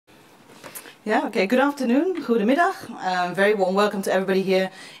Yeah, okay, good afternoon, goedemiddag. Very warm welcome to everybody here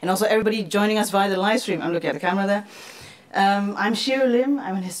and also everybody joining us via the live stream. I'm looking at the camera there. I'm Shiru Lim.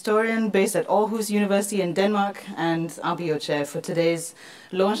 I'm an historian based at Aarhus University in Denmark, and I'll be your chair for today's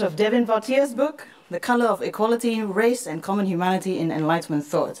launch of Devin Vartija's book, The Color of Equality, Race and Common Humanity in Enlightenment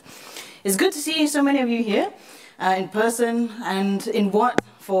Thought. It's good to see so many of you here in person, and in what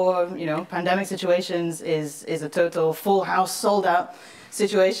for pandemic situations is a total full house, sold out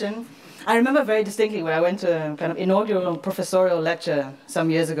situation. I remember very distinctly when I went to a kind of inaugural professorial lecture some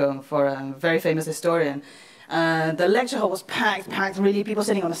years ago for a very famous historian. The lecture hall was packed, really, people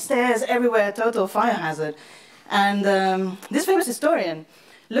sitting on the stairs everywhere, total fire hazard. And this famous historian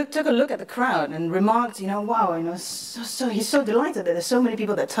took a look at the crowd and remarked, wow, he's so delighted that there's so many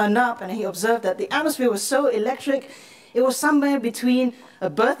people that turned up, and he observed that the atmosphere was so electric. It was somewhere between a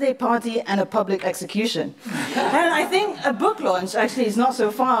birthday party and a public execution. And I think a book launch actually is not so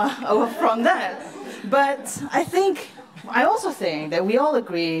far from that. But I also think that we all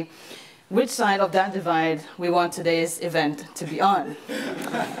agree which side of that divide we want today's event to be on.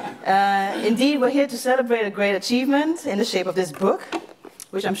 Indeed, we're here to celebrate a great achievement in the shape of this book,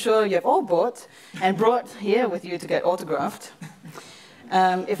 which I'm sure you have all bought and brought here with you to get autographed.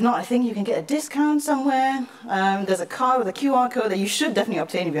 If not, I think you can get a discount somewhere. There's a card with a QR code that you should definitely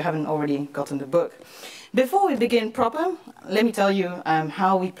obtain if you haven't already gotten the book. Before we begin proper, let me tell you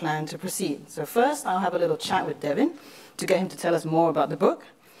how we plan to proceed. So first, I'll have a little chat with Devin to get him to tell us more about the book.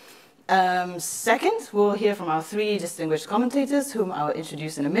 Second, we'll hear from our three distinguished commentators, whom I'll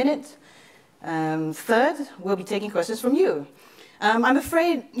introduce in a minute. Third, we'll be taking questions from you. I'm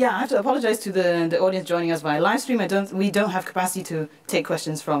afraid, I have to apologize to the audience joining us via live stream. We don't have capacity to take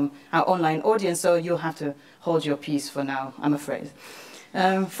questions from our online audience, so you'll have to hold your peace for now, I'm afraid.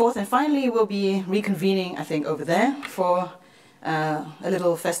 Fourth and finally, we'll be reconvening, I think, over there for a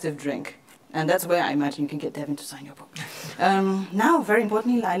little festive drink. And that's where I imagine you can get Devin to sign your book. Now, very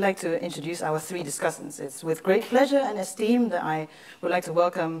importantly, I'd like to introduce our three discussants. It's with great pleasure and esteem that I would like to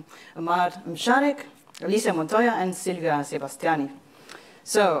welcome Amada M'charek, Alicia, Montoya, and Silvia Sebastiani.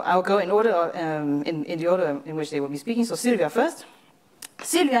 So I'll go in order, in the order in which they will be speaking. So Silvia first.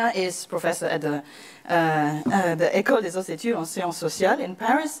 Silvia is professor at the École des Hautes Études en Sciences Sociales in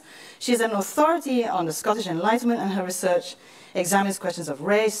Paris. She is an authority on the Scottish Enlightenment, and her research examines questions of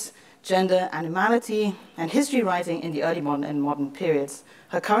race, gender, animality, and history writing in the early modern and modern periods.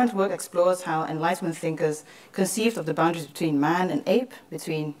 Her current work explores how Enlightenment thinkers conceived of the boundaries between man and ape,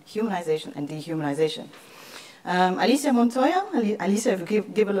 between humanization and dehumanization. Alicia Montoya, Alicia, if you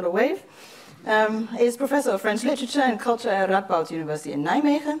give a little wave, is professor of French literature and culture at Radboud University in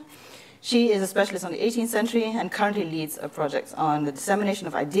Nijmegen. She is a specialist on the 18th century and currently leads a project on the dissemination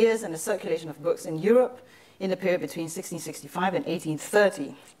of ideas and the circulation of books in Europe in the period between 1665 and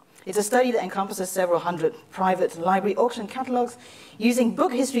 1830. It's a study that encompasses several hundred private library auction catalogues using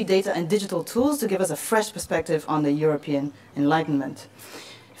book history data and digital tools to give us a fresh perspective on the European Enlightenment.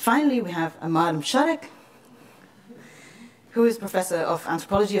 Finally, we have Amada M'charek, who is professor of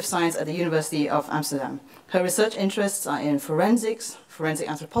anthropology of science at the University of Amsterdam. Her research interests are in forensics, forensic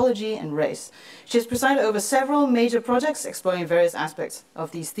anthropology, and race. She has presided over several major projects exploring various aspects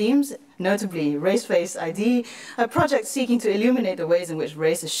of these themes, notably Race-Face ID, a project seeking to illuminate the ways in which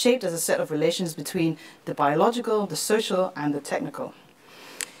race is shaped as a set of relations between the biological, the social, and the technical.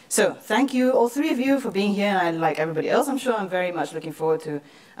 So, thank you, all three of you, for being here, and I, like everybody else, I'm sure I'm very much looking forward to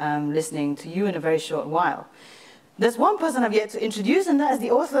listening to you in a very short while. There's one person I've yet to introduce, and that is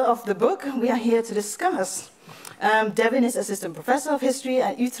the author of the book we are here to discuss. Devin is assistant professor of history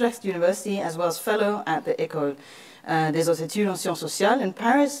at Utrecht University, as well as fellow at the École des Hautes Études en Sciences Sociales in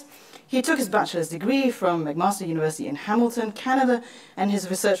Paris. He took his bachelor's degree from McMaster University in Hamilton, Canada, and his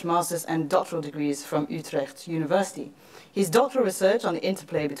research master's and doctoral degrees from Utrecht University. His doctoral research on the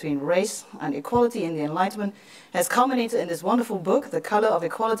interplay between race and equality in the Enlightenment has culminated in this wonderful book, The Color of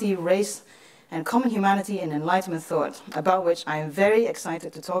Equality, Race and Common Humanity in Enlightenment Thought, about which I am very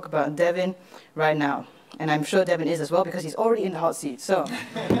excited to talk about Devin right now. And I'm sure Devin is as well, because he's already in the hot seat. So,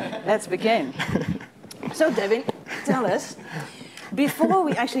 let's begin. So Devin, tell us, before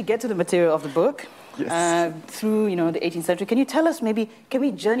we actually get to the material of the book, yes, through the 18th century, can you tell us maybe, can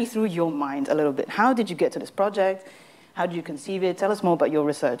we journey through your mind a little bit? How did you get to this project? How did you conceive it? Tell us more about your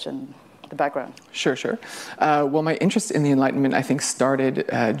research and the background. Sure, sure. Well, my interest in the Enlightenment, I think, started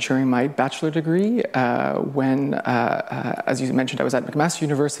during my bachelor degree when, as you mentioned, I was at McMaster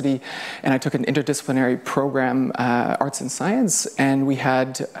University and I took an interdisciplinary program, Arts and Science, and we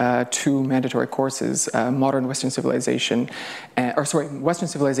had two mandatory courses, Western Civilization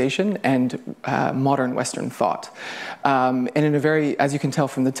and Modern Western Thought. And in a very, as you can tell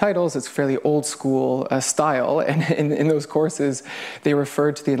from the titles, it's fairly old school style, and in those courses, they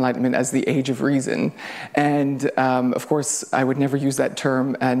referred to the Enlightenment as the Age of Reason. And of course, I would never use that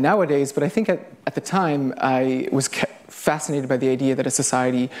term nowadays, but I think at the time, I was fascinated by the idea that a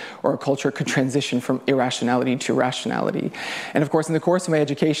society or a culture could transition from irrationality to rationality. And of course, in the course of my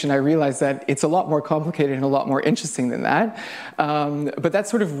education, I realized that it's a lot more complicated and a lot more interesting than that. But that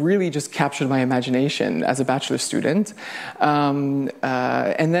sort of really just captured my imagination as a bachelor student. And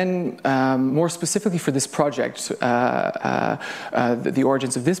then more specifically for this project, the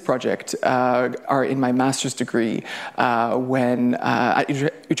origins of this project are in my master's degree when at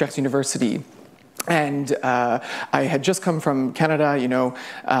Utrecht University. And I had just come from Canada, you know,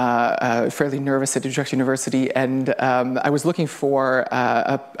 fairly nervous at Utrecht University, and I was looking for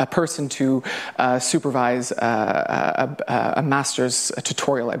a person to supervise a master's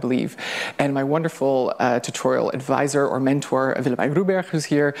tutorial, I believe. And my wonderful tutorial advisor or mentor, Willemijn Ruberg, who's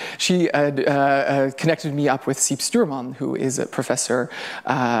here, she connected me up with Siep Stuurman, who is a professor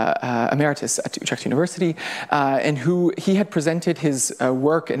emeritus at Utrecht University, and he had presented his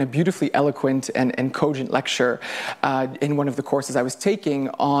work in a beautifully eloquent and cogent lecture in one of the courses I was taking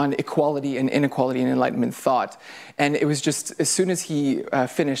on equality and inequality and Enlightenment thought. And it was just, as soon as he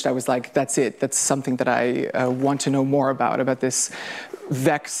finished, I was like, that's it. That's something that I want to know more about this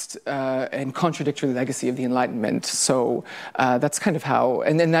vexed and contradictory legacy of the Enlightenment. So that's kind of how,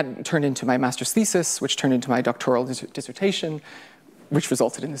 and then that turned into my master's thesis, which turned into my doctoral dissertation, which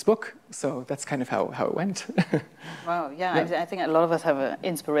resulted in this book. So that's kind of how it went. Wow, yeah. I think a lot of us have an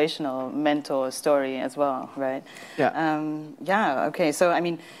inspirational mentor story as well, right? Yeah. Yeah, okay. So, I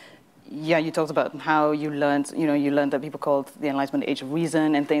mean, yeah, you talked about how you learned that people called the Enlightenment the Age of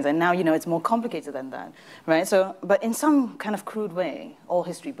Reason and things, and now, you know, it's more complicated than that, right? So, but in some kind of crude way, all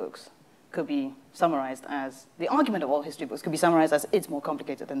history books could be summarized as, the argument of all history books could be summarized as, it's more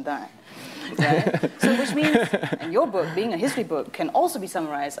complicated than that, right? So which means, and your book, being a history book, can also be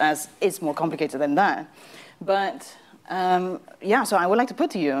summarized as, it's more complicated than that. But, yeah, so I would like to put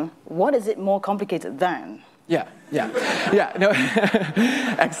to you, what is it more complicated than? Yeah, no,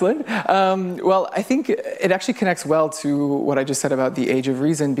 excellent. Well, I think it actually connects well to what I just said about the Age of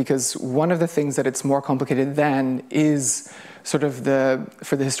Reason, because one of the things that it's more complicated than is sort of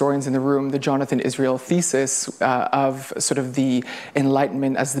for the historians in the room, the Jonathan Israel thesis of sort of the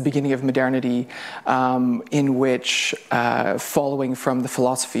Enlightenment as the beginning of modernity, in which, following from the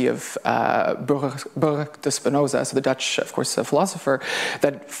philosophy of Baruch de Spinoza, so the Dutch, of course, philosopher,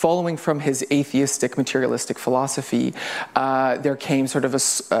 that following from his atheistic, materialistic philosophy, there came sort of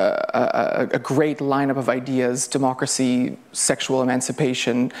a great lineup of ideas: democracy, sexual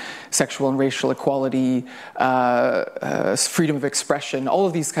emancipation, sexual and racial equality, freedom of expression, all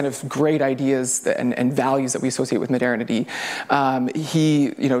of these kind of great ideas and values that we associate with modernity.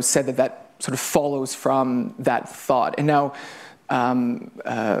 He, you know, said that sort of follows from that thought. And now,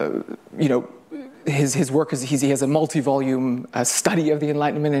 you know, his work is, he has a multi-volume study of the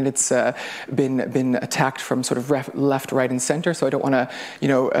Enlightenment, and it's been attacked from sort of left, right, and center. So I don't want to, you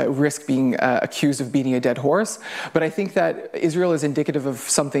know, risk being accused of beating a dead horse. But I think that Israel is indicative of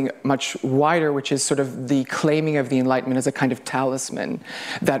something much wider, which is sort of the claiming of the Enlightenment as a kind of talisman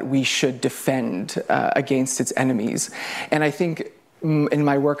that we should defend against its enemies. And I think, in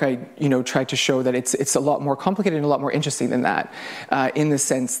my work, I tried to show that it's a lot more complicated and a lot more interesting than that, in the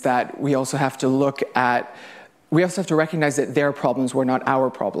sense that we also have to recognize that their problems were not our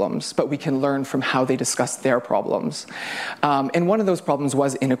problems, but we can learn from how they discussed their problems. And one of those problems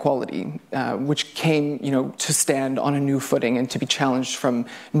was inequality, which came, to stand on a new footing and to be challenged from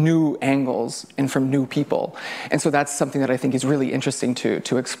new angles and from new people. And so that's something that I think is really interesting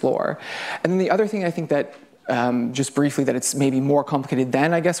to explore. And then the other thing I think that, just briefly, that it's maybe more complicated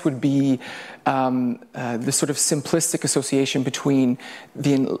than, I guess, would be the sort of simplistic association between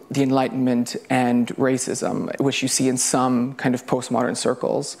the Enlightenment and racism, which you see in some kind of postmodern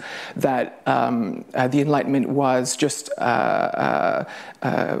circles, that the Enlightenment was just an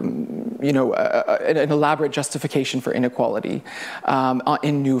elaborate justification for inequality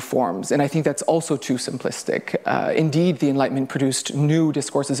in new forms. And I think that's also too simplistic. Indeed, the Enlightenment produced new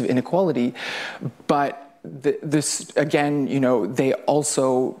discourses of inequality, but this, again, they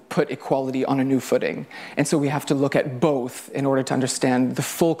also put equality on a new footing. And so we have to look at both in order to understand the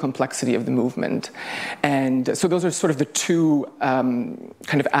full complexity of the movement. And so those are sort of the two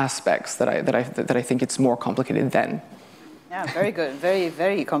kind of aspects that I think it's more complicated than. Yeah, very good. Very,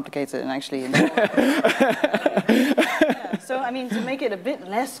 very complicated, and actually. So, I mean, to make it a bit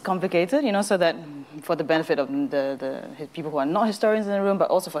less complicated, you know, so that for the benefit of the people who are not historians in the room, but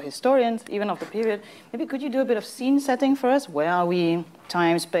also for historians, even of the period, maybe could you do a bit of scene setting for us? Where are we?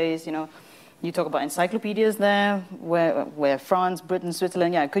 Time, space, you know. You talk about encyclopedias there, where France, Britain,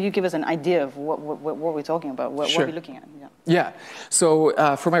 Switzerland. Yeah, could you give us an idea of what we're talking about, what we're looking at? Yeah. Yeah. So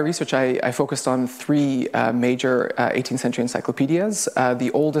for my research, I focused on three major 18th century encyclopedias.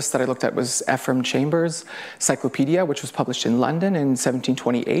 The oldest that I looked at was Ephraim Chambers' Cyclopedia, which was published in London in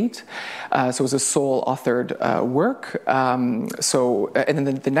 1728. So it was a sole authored work. And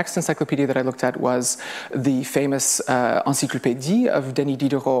then the next encyclopedia that I looked at was the famous Encyclopédie of Denis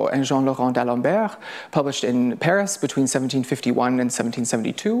Diderot and Jean-Laurent d'Alembert, published in Paris between 1751 and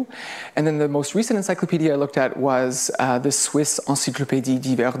 1772. And then the most recent encyclopedia I looked at was the Swiss Encyclopédie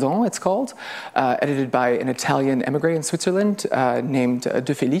d'Yverdon, it's called, edited by an Italian emigre in Switzerland named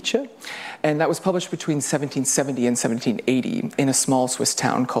De Felice. And that was published between 1770 and 1780 in a small Swiss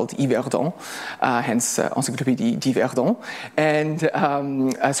town called Yverdon, hence Encyclopédie d'Yverdon. And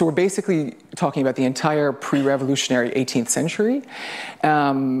so we're basically talking about the entire pre-revolutionary 18th century.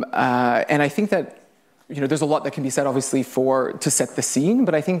 And I think that, you know, there's a lot that can be said, obviously, to set the scene,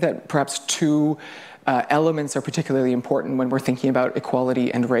 but I think that perhaps two elements are particularly important when we're thinking about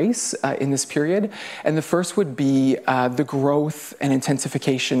equality and race in this period. And the first would be the growth and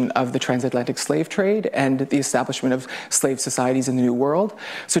intensification of the transatlantic slave trade and the establishment of slave societies in the New World.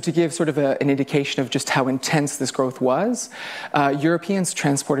 So to give sort of an indication of just how intense this growth was, Europeans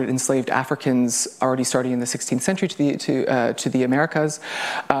transported enslaved Africans already starting in the 16th century to the Americas,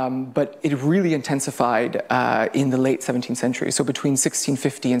 but it really intensified in the late 17th century. So between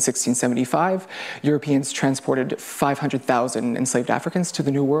 1650 and 1675, Europeans transported 500,000 enslaved Africans to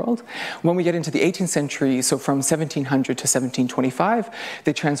the New World. When we get into the 18th century, so from 1700 to 1725,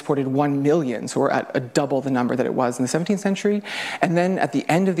 they transported 1 million. So we're at a double the number that it was in the 17th century. And then at the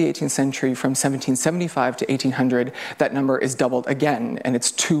end of the 18th century, from 1775 to 1800, that number is doubled again, and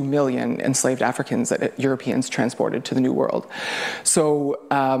it's 2 million enslaved Africans that Europeans transported to the New World. So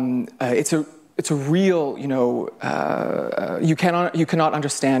it's a real, you know, you cannot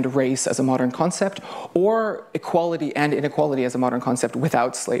understand race as a modern concept or equality and inequality as a modern concept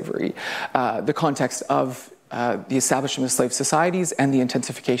without slavery. The context of the establishment of slave societies and the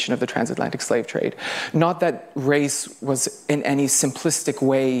intensification of the transatlantic slave trade. Not that race was in any simplistic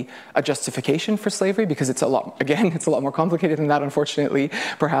way a justification for slavery, because it's a lot more complicated than that, unfortunately,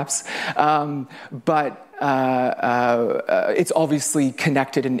 perhaps. But it's obviously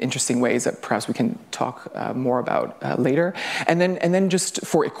connected in interesting ways that perhaps we can talk more about later. And then just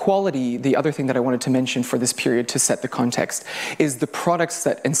for equality, the other thing that I wanted to mention for this period to set the context is the products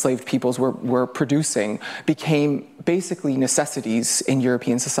that enslaved peoples were producing became basically necessities in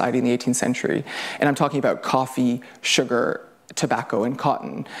European society in the 18th century. And I'm talking about coffee, sugar, tobacco, and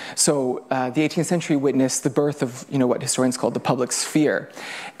cotton. So the 18th century witnessed the birth of, you know, what historians call the public sphere.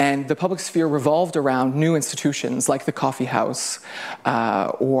 And the public sphere revolved around new institutions like the coffee house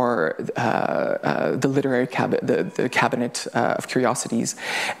or the literary cabinet, the cabinet of curiosities.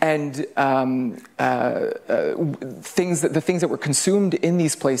 And the things that were consumed in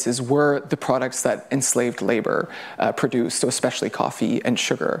these places were the products that enslaved labor produced, so especially coffee and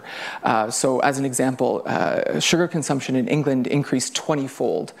sugar. So as an example, sugar consumption in England increased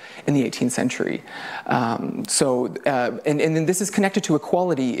 20-fold in the 18th century. And then this is connected to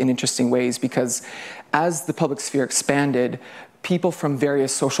equality in interesting ways, because as the public sphere expanded, people from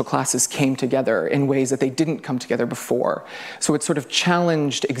various social classes came together in ways that they didn't come together before. So it sort of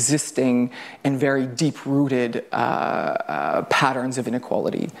challenged existing and very deep-rooted patterns of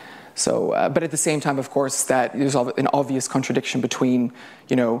inequality. So, but at the same time, of course, that there's an obvious contradiction between,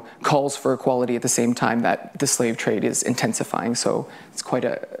 you know, calls for equality at the same time that the slave trade is intensifying. So it's quite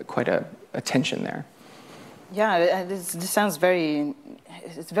a tension there. Yeah, this sounds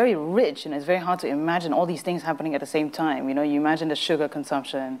it's very rich, and it's very hard to imagine all these things happening at the same time. You know, you imagine the sugar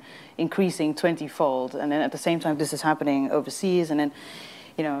consumption increasing 20-fold, and then at the same time this is happening overseas, and then,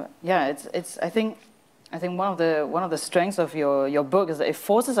 you know, yeah, I think one of the strengths of your book is that it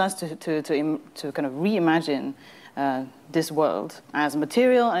forces us to kind of reimagine this world as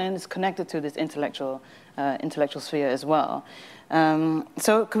material, and it's connected to this intellectual sphere as well.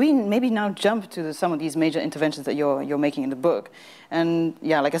 So could we maybe now jump to some of these major interventions that you're making in the book? And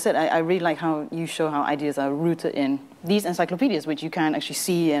yeah, like I said, I really like how you show how ideas are rooted in these encyclopedias, which you can actually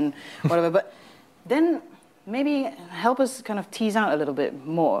see and whatever. But then maybe help us kind of tease out a little bit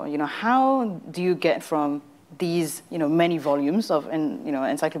more. You know, how do you get from these, you know, many volumes of,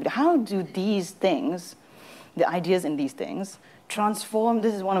 encyclopedia? How do these things, the ideas in these things, transform?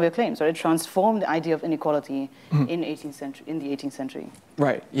 This is one of your claims, right? Transform the idea of inequality in the 18th century.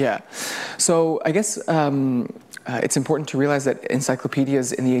 Right. Yeah. So I guess it's important to realize that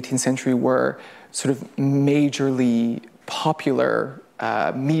encyclopedias in the 18th century were sort of majorly popular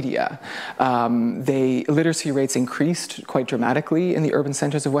media. Literacy rates increased quite dramatically in the urban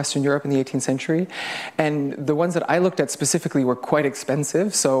centers of Western Europe in the 18th century. And the ones that I looked at specifically were quite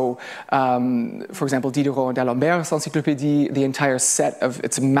expensive. So, for example, Diderot and d'Alembert's encyclopédie, the entire set of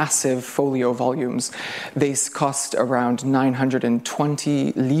its massive folio volumes, they cost around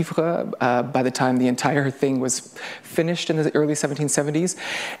 920 livres by the time the entire thing was finished in the early 1770s.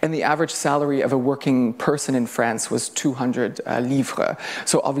 And the average salary of a working person in France was 200 livres.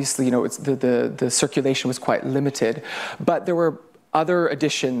 So obviously, you know, the circulation was quite limited, but there were other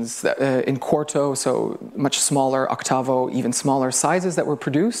editions in quarto, so much smaller, octavo, even smaller sizes that were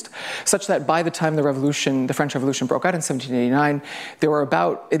produced, such that by the time the French Revolution broke out in 1789, there were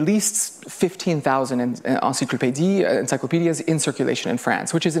about at least 15,000 encyclopedias in circulation in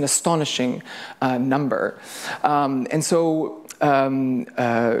France, which is an astonishing number. And so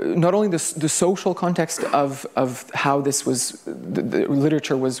not only the social context of how this was, the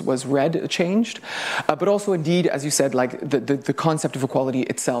literature was read changed, but also indeed, as you said, like the concept of equality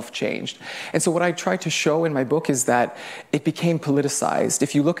itself changed. And so what I try to show in my book is that it became politicized.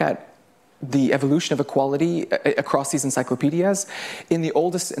 If you look at the evolution of equality across these encyclopedias, in the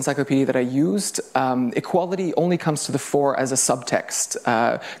oldest encyclopedia that I used, equality only comes to the fore as a subtext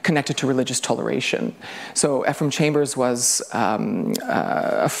connected to religious toleration. So Ephraim Chambers was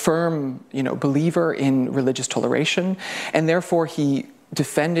a firm, believer in religious toleration, and therefore he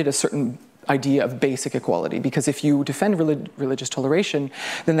defended a certain idea of basic equality, because if you defend religious toleration,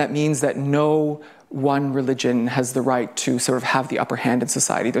 then that means that no one religion has the right to sort of have the upper hand in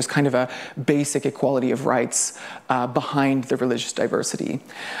society. There's kind of a basic equality of rights behind the religious diversity.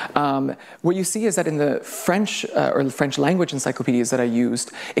 What you see is that in the French or the French language encyclopedias that I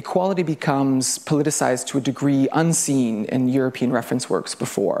used, equality becomes politicized to a degree unseen in European reference works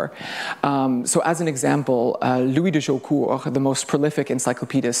before. So as an example, Louis de Jaucourt, the most prolific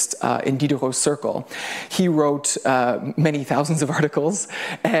encyclopedist in Diderot's circle, he wrote many thousands of articles,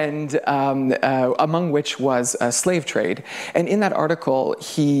 and among which was slave trade. And in that article,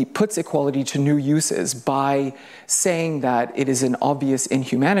 he puts equality to new uses by saying that it is an obvious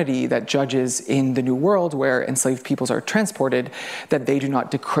inhumanity that judges in the New World, where enslaved peoples are transported, that they do not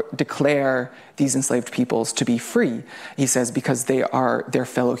declare these enslaved peoples to be free. He says because they are their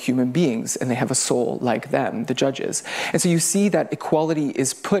fellow human beings and they have a soul like them, the judges. And so you see that equality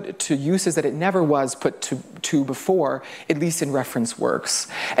is put to uses that it never was put to before, at least in reference works.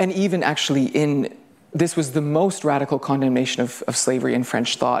 And even actually this was the most radical condemnation of slavery in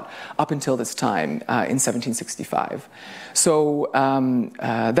French thought up until this time in 1765. So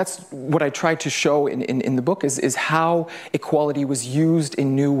that's what I tried to show in the book is how equality was used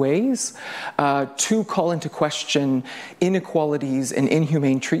in new ways to call into question inequalities and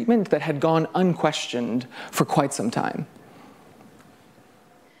inhumane treatment that had gone unquestioned for quite some time.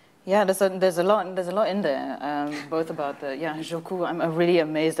 Yeah, there's a lot in there, both about Jaucourt. I'm really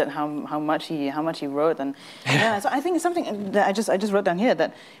amazed at how much he wrote, and so I think it's something that I just wrote down here,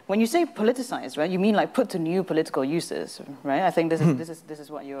 that when you say politicized, right, you mean like put to new political uses, right? I think this is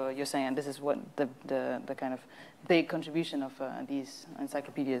what you're saying, and this is what the kind of big contribution of these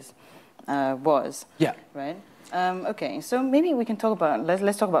encyclopedias was. Yeah. Right. Okay, so maybe we can talk about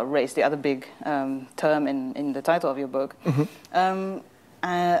let's talk about race, the other big term in the title of your book. Mm-hmm.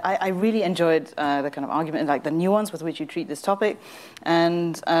 I really enjoyed the kind of argument, like the nuance with which you treat this topic.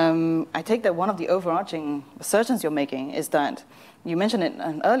 And I take that one of the overarching assertions you're making is that, you mentioned it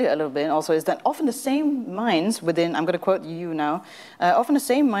earlier a little bit also, is that often the same minds within, I'm going to quote you now, often the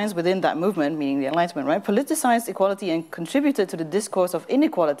same minds within that movement, meaning the Enlightenment, right, politicized equality and contributed to the discourse of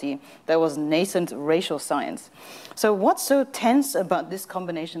inequality that was nascent racial science. So what's so tense about this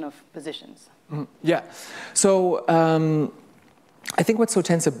combination of positions? Mm-hmm. Yeah, so I think what's so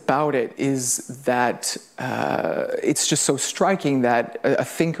tense about it is that it's just so striking that a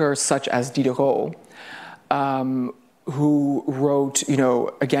thinker such as Diderot, who wrote,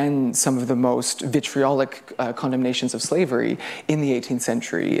 again, some of the most vitriolic condemnations of slavery in the 18th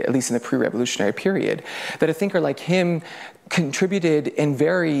century, at least in the pre-revolutionary period, that a thinker like him contributed in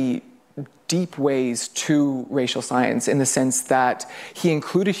very deep ways to racial science, in the sense that he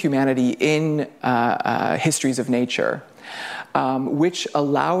included humanity in histories of nature, which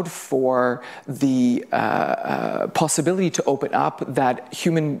allowed for the possibility to open up that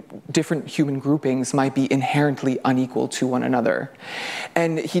different human groupings might be inherently unequal to one another.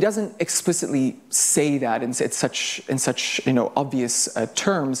 And he doesn't explicitly say that in such obvious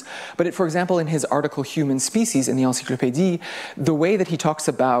terms, but for example, in his article Human Species in the Encyclopédie, the way that he talks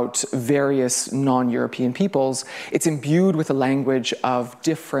about various non-European peoples, it's imbued with a language of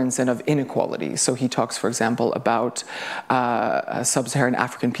difference and of inequality. So he talks, for example, about sub-Saharan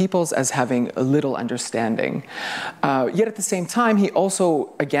African peoples as having little understanding. Yet at the same time, he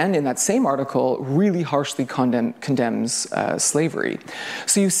also, again, in that same article, really harshly condemns slavery.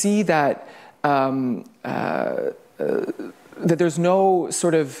 So you see that that there's no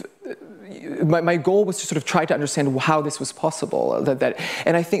sort of... My goal was to sort of try to understand how this was possible.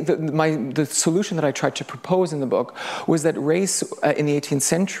 And I think that the solution that I tried to propose in the book was that race in the 18th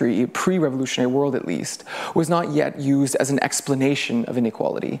century, pre-revolutionary world at least, was not yet used as an explanation of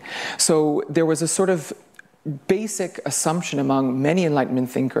inequality. So there was a sort of basic assumption among many Enlightenment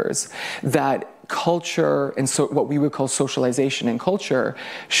thinkers that culture and so what we would call socialization and culture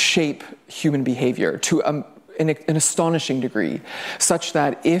shape human behavior to an astonishing degree, such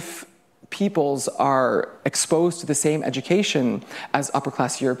that if peoples are exposed to the same education as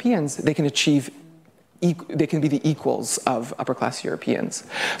upper-class Europeans, they can be the equals of upper-class Europeans.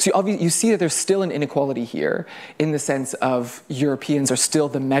 So you see that there's still an inequality here, in the sense of Europeans are still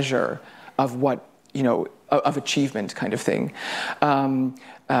the measure of what, of achievement kind of thing.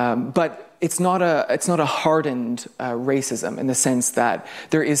 But it's not a hardened racism, in the sense that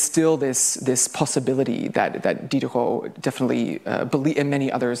there is still this possibility that Diderot definitely and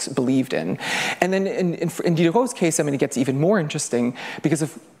many others believed in. And then in Diderot's case, I mean, it gets even more interesting, because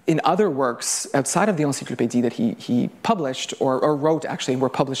in other works outside of the Encyclopédie that he published or wrote, actually, and were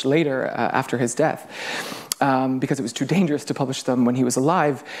published later after his death, because it was too dangerous to publish them when he was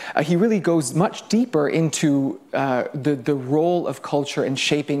alive, he really goes much deeper into the role of culture in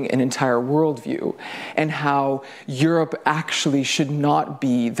shaping an entire worldview, and how Europe actually should not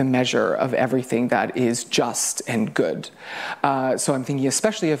be the measure of everything that is just and good. So I'm thinking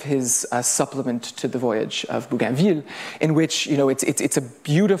especially of his supplement to the Voyage of Bougainville, in which it's a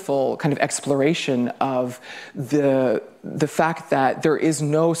beautiful kind of exploration of the fact that there is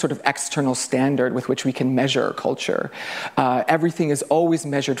no sort of external standard with which we can measure culture. Everything is always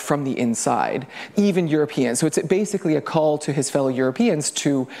measured from the inside, even Europeans. So it's basically a call to his fellow Europeans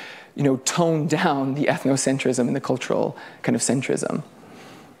to, tone down the ethnocentrism and the cultural kind of centrism.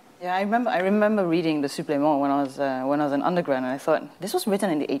 Yeah, I remember reading the Supplément when I was an undergrad, and I thought, this was written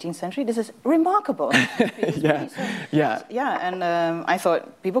in the 18th century. This is remarkable. Yeah, and I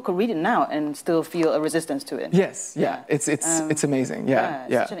thought people could read it now and still feel a resistance to it. Yes, yeah, it's amazing. Yeah.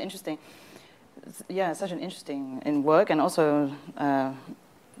 Such an interesting in work, and also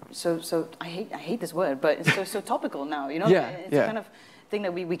so I hate this word, but it's so topical now. It's a kind of thing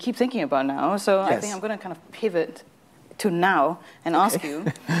that we keep thinking about now. So yes. I think I'm going to kind of pivot to now and ask you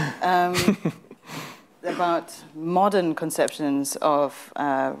about modern conceptions of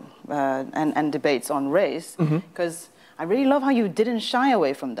and debates on race, because I really love how you didn't shy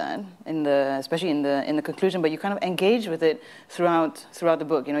away from that, especially in the conclusion, but you kind of engage with it throughout the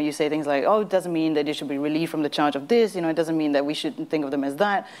book. You say things like, "Oh, it doesn't mean that they should be relieved from the charge of this. It doesn't mean that we shouldn't think of them as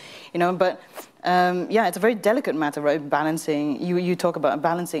that." But it's a very delicate matter, right? Balancing. You talk about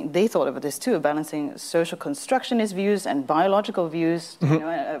balancing. They thought of this too, balancing social constructionist views and biological views,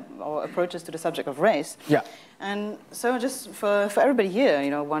 or approaches to the subject of race. Yeah. And so, just for everybody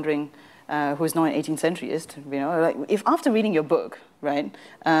here, wondering. Who's not an 18th centuryist, if after reading your book, right,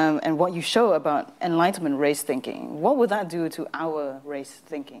 and what you show about Enlightenment race thinking, what would that do to our race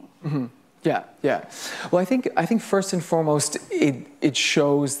thinking? Yeah. Well, I think first and foremost, it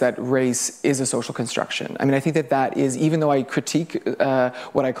shows that race is a social construction. I mean, I think that is, even though I critique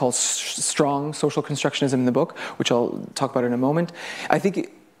what I call strong social constructionism in the book, which I'll talk about in a moment, I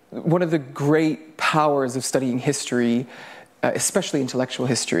think one of the great powers of studying history, especially intellectual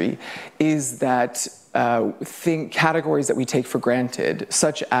history, is that categories that we take for granted,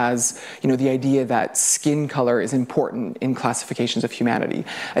 such as the idea that skin color is important in classifications of humanity.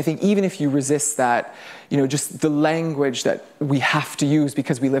 I think even if you resist that, just the language that we have to use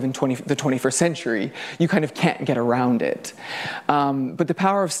because we live in the 21st century, you kind of can't get around it. But the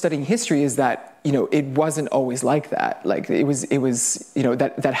power of studying history is that it wasn't always like that. Like it was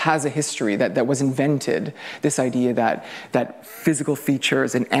that has a history that was invented. This idea that physical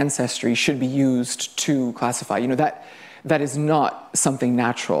features and ancestry should be used to classify. that is not something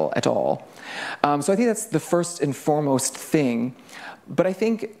natural at all. So I think that's the first and foremost thing. But I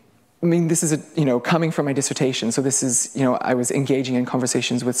think, I mean, this is, coming from my dissertation. So this is, I was engaging in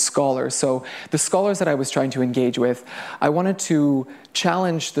conversations with scholars. So the scholars that I was trying to engage with, I wanted to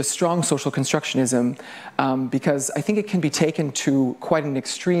challenge the strong social constructionism because I think it can be taken to quite an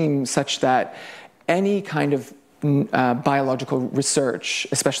extreme such that any kind of biological research,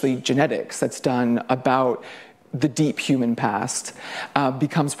 especially genetics, that's done about the deep human past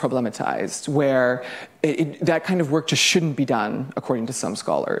becomes problematized, where that kind of work just shouldn't be done, according to some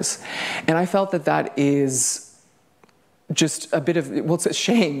scholars. And I felt that that is just a bit of, well, it's a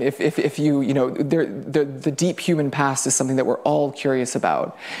shame if the deep human past is something that we're all curious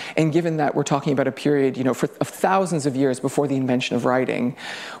about. And given that we're talking about a period, of thousands of years before the invention of writing,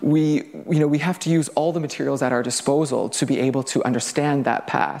 we have to use all the materials at our disposal to be able to understand that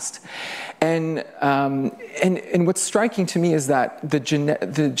past. And what's striking to me is that the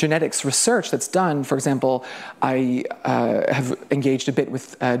genetics research that's done, for example, I have engaged a bit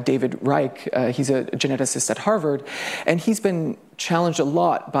with David Reich. He's a geneticist at Harvard, and he's been challenged a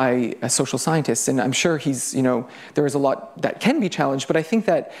lot by social scientists, and I'm sure there is a lot that can be challenged, but I think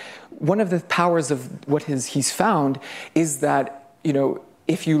that one of the powers of what he's found is that,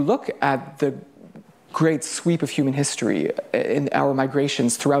 if you look at the great sweep of human history in our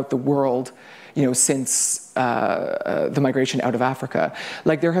migrations throughout the world, since the migration out of Africa,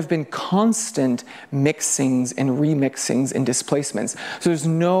 like there have been constant mixings and remixings and displacements. So there's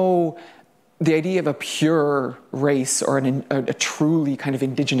the idea of a pure race or a truly kind of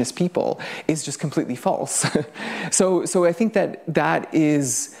indigenous people is just completely false. So I think that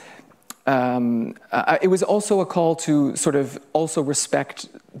is, it was also a call to sort of also respect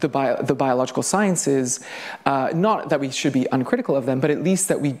the biological sciences, not that we should be uncritical of them, but at least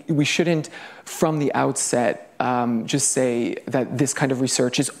that we shouldn't, from the outset, just say that this kind of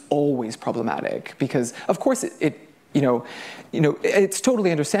research is always problematic, because of course it's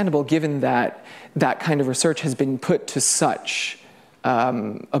totally understandable given that that kind of research has been put to such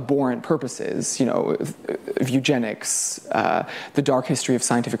abhorrent purposes, of eugenics, the dark history of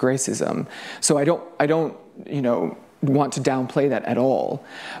scientific racism. So I don't want to downplay that at all.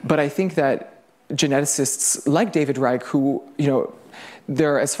 But I think that geneticists like David Reich, who,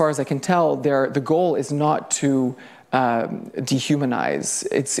 as far as I can tell, the goal is not to dehumanize.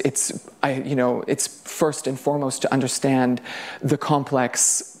 It's first and foremost to understand the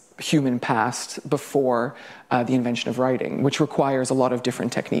complex human past before the invention of writing, which requires a lot of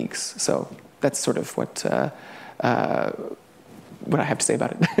different techniques. So that's sort of what I have to say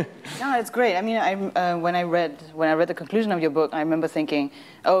about it. No, it's great. I mean, when I read the conclusion of your book, I remember thinking,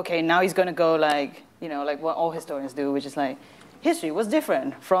 oh, okay, now he's going to go like what all historians do, which is like, history was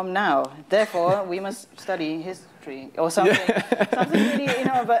different from now. Therefore, we must study history or something, really,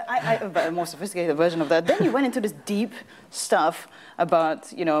 but but a more sophisticated version of that. Then you went into this deep stuff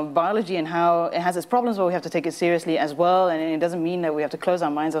about, biology and how it has its problems, but we have to take it seriously as well. And it doesn't mean that we have to close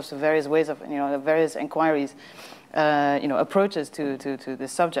our minds off to various ways of, various inquiries, approaches to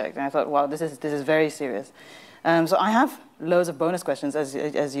this subject. And I thought, wow, this is very serious. So I have loads of bonus questions, as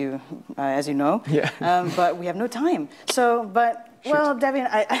you know. Yeah. But we have no time. So, well, Devin,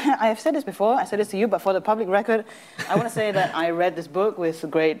 I have said this before. I said this to you, but for the public record, I want to say that I read this book with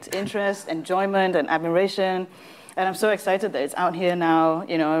great interest, enjoyment, and admiration. And I'm so excited that it's out here now,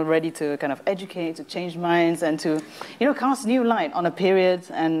 ready to kind of educate, to change minds, and to, cast new light on a period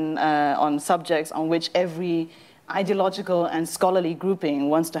and on subjects on which every ideological and scholarly grouping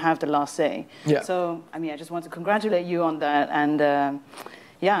wants to have the last say. Yeah. So, I just want to congratulate you on that, and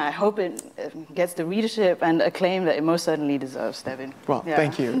I hope it gets the readership and acclaim that it most certainly deserves, Devin. Well,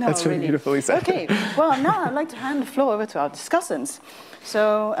 thank you. No, that's really beautifully said. Okay, well, now I'd like to hand the floor over to our discussants,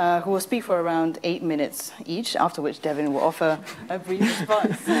 who will speak for around 8 minutes each, after which Devin will offer a brief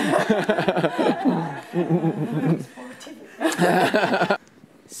response.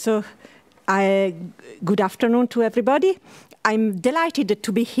 So, good afternoon to everybody. I'm delighted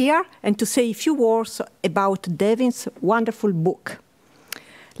to be here and to say a few words about Devin's wonderful book.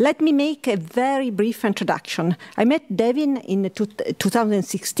 Let me make a very brief introduction. I met Devin in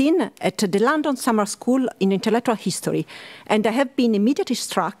 2016 at the London Summer School in Intellectual History, and I have been immediately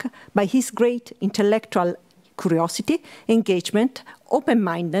struck by his great intellectual curiosity, engagement,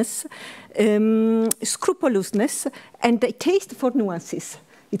 open-mindedness, scrupulousness, and a taste for nuances.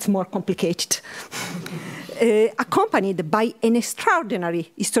 It's more complicated. Accompanied by an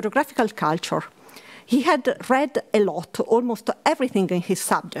extraordinary historiographical culture. He had read a lot, almost everything in his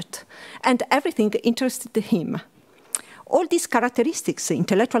subject, and everything interested him. All these characteristics,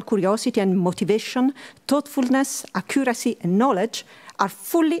 intellectual curiosity and motivation, thoughtfulness, accuracy, and knowledge, are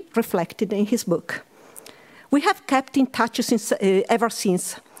fully reflected in his book. We have kept in touch ever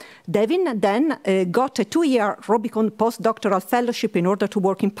since. Devin then got a 2-year Rubicon postdoctoral fellowship in order to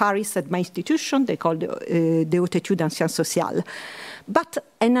work in Paris at my institution. They called the Haute Études en Sciences Sociales. But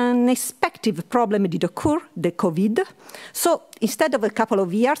an unexpected problem did occur, the COVID. So instead of a couple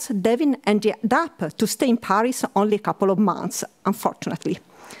of years, Devin ended up to stay in Paris only a couple of months, unfortunately.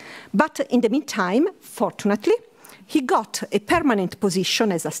 But in the meantime, fortunately, he got a permanent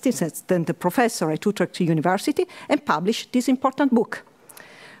position as assistant professor at Utrecht University and published this important book.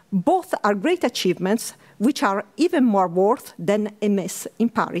 Both are great achievements, which are even more worth than a mess in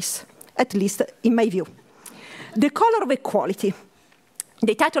Paris, at least in my view. The Color of Equality.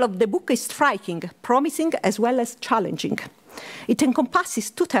 The title of the book is striking, promising, as well as challenging. It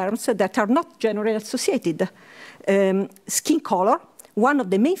encompasses two terms that are not generally associated. Skin color, one of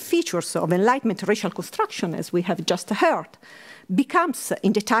the main features of Enlightenment racial construction, as we have just heard, becomes,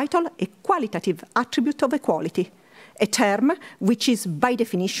 in the title, a qualitative attribute of equality, a term which is, by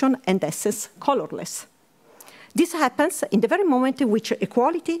definition and essence, colorless. This happens in the very moment in which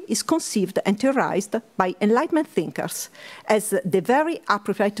equality is conceived and theorized by Enlightenment thinkers, as the very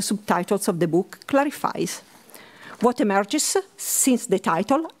appropriate subtitles of the book clarifies. What emerges since the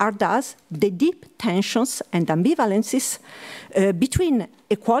title are thus the deep tensions and ambivalences between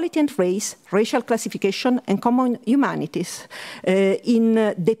equality and race, racial classification and common humanities in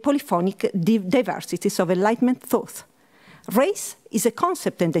the polyphonic diversities of Enlightenment thought. Race is a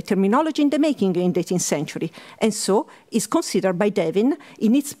concept and a terminology in the making in the 18th century, and so is considered by Devin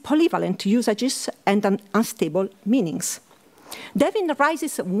in its polyvalent usages and unstable meanings. Devin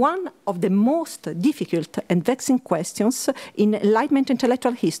raises one of the most difficult and vexing questions in Enlightenment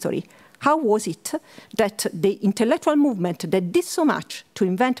intellectual history. How was it that the intellectual movement that did so much to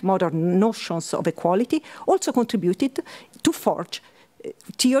invent modern notions of equality also contributed to forge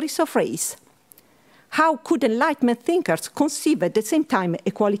theories of race? How could Enlightenment thinkers conceive at the same time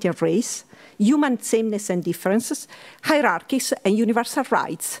equality and race, human sameness and differences, hierarchies and universal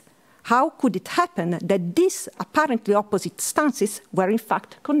rights? How could it happen that these apparently opposite stances were in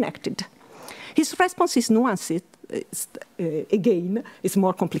fact connected? His response is nuanced, again, is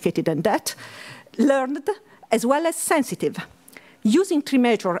more complicated than that, learned as well as sensitive. Using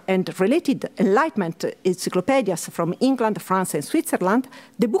three-major and related Enlightenment encyclopedias from England, France, and Switzerland,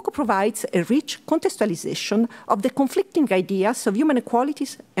 the book provides a rich contextualization of the conflicting ideas of human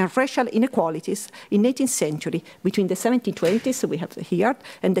equalities and racial inequalities in the 18th century, between the 1720s, we have here,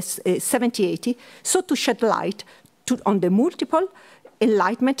 and the 1780, so to shed light on the multiple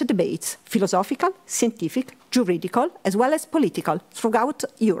Enlightenment debates, philosophical, scientific, juridical, as well as political, throughout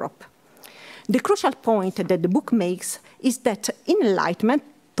Europe. The crucial point that the book makes is that in Enlightenment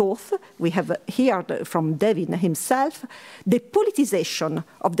thought, we have heard from Devin himself, the politicization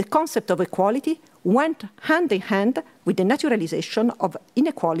of the concept of equality went hand in hand with the naturalization of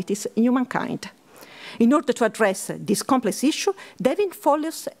inequalities in humankind. In order to address this complex issue, Devin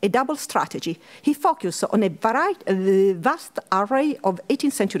follows a double strategy. He focuses on a vast array of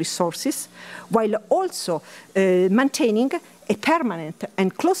 18th century sources, while also maintaining a permanent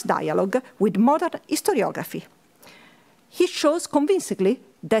and close dialogue with modern historiography. He shows convincingly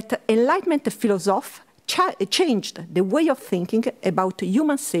that Enlightenment philosophy changed the way of thinking about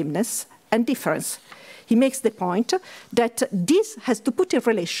human sameness and difference. He makes the point that this has to put in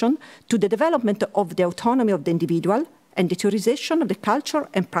relation to the development of the autonomy of the individual and the theorization of the culture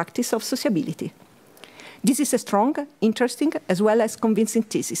and practice of sociability. This is a strong, interesting, as well as convincing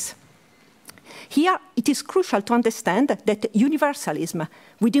thesis. Here, it is crucial to understand that universalism,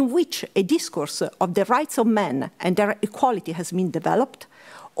 within which a discourse of the rights of men and their equality has been developed,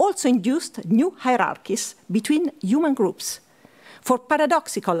 also induced new hierarchies between human groups. For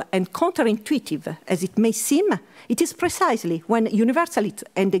paradoxical and counterintuitive as it may seem, it is precisely when universality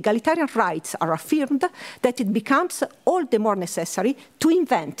and egalitarian rights are affirmed that it becomes all the more necessary to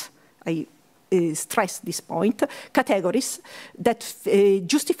invent, I stress this point, categories that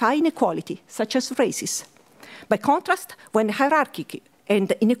justify inequality, such as races. By contrast, when hierarchy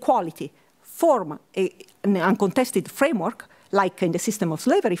and inequality form an uncontested framework, like in the system of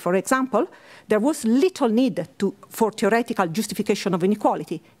slavery, for example, there was little need for theoretical justification of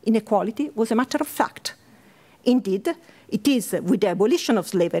inequality. Inequality was a matter of fact. Indeed, it is with the abolition of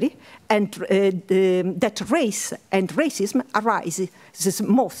slavery and that race and racism arises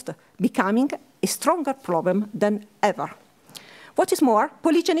most, becoming a stronger problem than ever. What is more,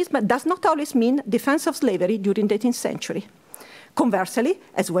 polygenism does not always mean defense of slavery during the 18th century. Conversely,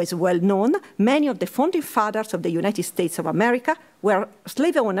 as was well known, many of the founding fathers of the United States of America were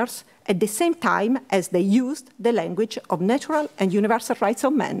slave owners at the same time as they used the language of natural and universal rights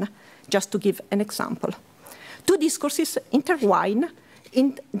of men, just to give an example. Two discourses intertwine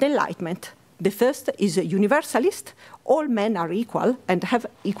in the Enlightenment. The first is a universalist, all men are equal and have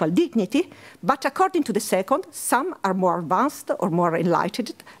equal dignity, but according to the second, some are more advanced or more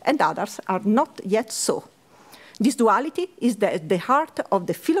enlightened, and others are not yet so. This duality is at the heart of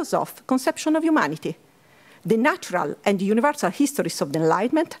the philosophical conception of humanity. The natural and universal histories of the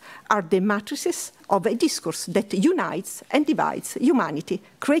Enlightenment are the matrices of a discourse that unites and divides humanity,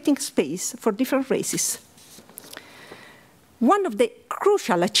 creating space for different races. One of the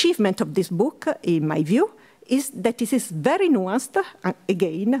crucial achievements of this book, in my view, is that it is very nuanced,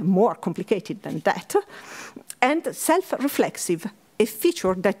 again, more complicated than that, and self-reflexive, a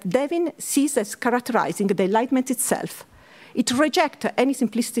feature that Devin sees as characterizing the Enlightenment itself. It rejects any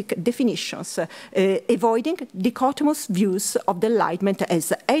simplistic definitions, avoiding dichotomous views of the Enlightenment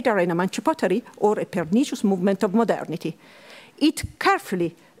as either an emancipatory or a pernicious movement of modernity. It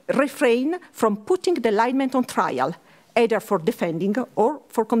carefully refrains from putting the Enlightenment on trial, either for defending or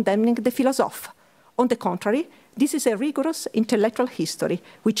for condemning the philosopher. On the contrary, this is a rigorous intellectual history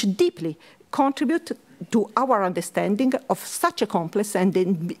which deeply contributes to our understanding of such a complex and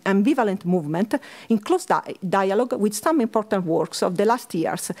ambivalent movement in close dialogue with some important works of the last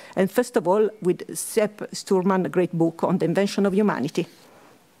years, and first of all with Sepp Sturman's great book on the invention of humanity.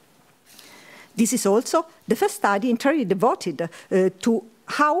 This is also the first study entirely devoted to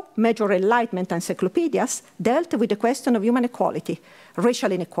how major Enlightenment encyclopedias dealt with the question of human equality,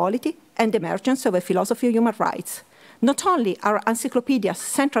 racial inequality, and the emergence of a philosophy of human rights. Not only are encyclopedias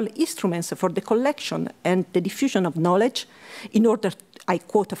central instruments for the collection and the diffusion of knowledge, in order, I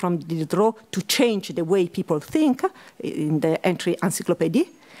quote from Diderot, to change the way people think, in the entry Encyclopédie,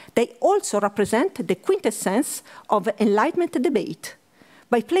 they also represent the quintessence of Enlightenment debate.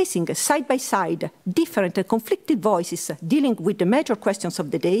 By placing side by side different and conflicted voices dealing with the major questions of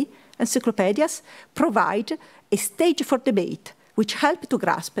the day, encyclopedias provide a stage for debate, which help to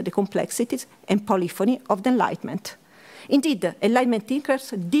grasp the complexities and polyphony of the Enlightenment. Indeed, Enlightenment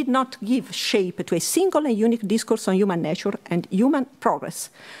thinkers did not give shape to a single and unique discourse on human nature and human progress,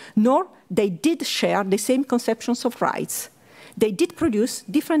 nor they did share the same conceptions of rights. They did produce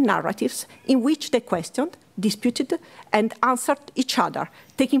different narratives in which they questioned, disputed, and answered each other,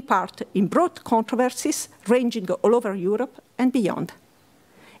 taking part in broad controversies ranging all over Europe and beyond.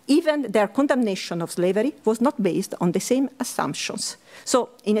 Even their condemnation of slavery was not based on the same assumptions. So,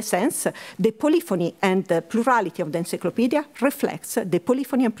 in a sense, the polyphony and the plurality of the encyclopedia reflects the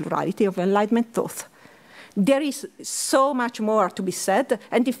polyphony and plurality of Enlightenment thought. There is so much more to be said,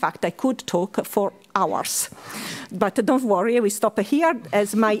 and in fact, I could talk for hours. But don't worry, we stop here,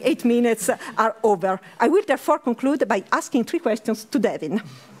 as my 8 minutes are over. I will therefore conclude by asking 3 questions to Devin.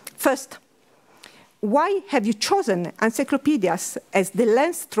 First, why have you chosen encyclopedias as the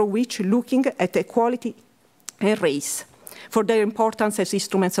lens through which looking at equality and race? For their importance as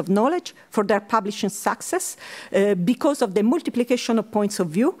instruments of knowledge, for their publishing success, because of the multiplication of points of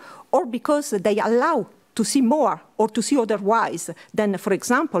view, or because they allow to see more or to see otherwise than, for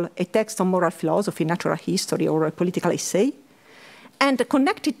example, a text on moral philosophy, natural history, or a political essay? And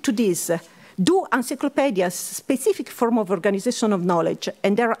connected to this, do encyclopedias' specific form of organization of knowledge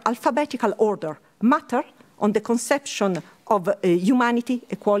and their alphabetical order matter on the conception of humanity,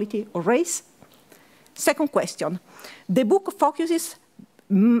 equality, or race? Second question. The book focuses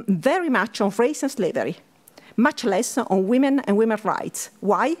very much on race and slavery, much less on women and women's rights.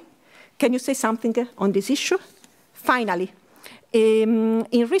 Why? Can you say something on this issue? Finally,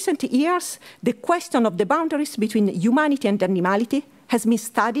 in recent years, the question of the boundaries between humanity and animality has been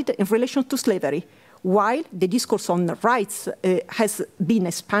studied in relation to slavery, while the discourse on rights has been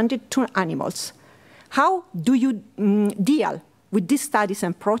expanded to animals. How do you deal with these studies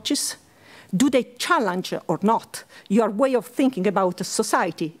and approaches? Do they challenge or not your way of thinking about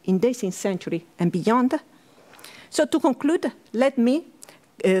society in the 18th century and beyond? So to conclude, let me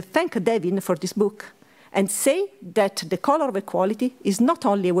thank Devin for this book and say that The Color of Equality is not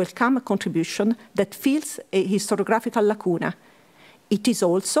only a welcome contribution that fills a historiographical lacuna, it is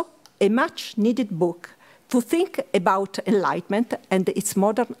also a much needed book to think about Enlightenment and its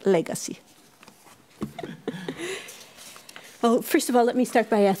modern legacy. Well, first of all, let me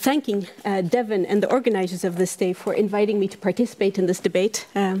start by thanking Devin and the organizers of this day for inviting me to participate in this debate.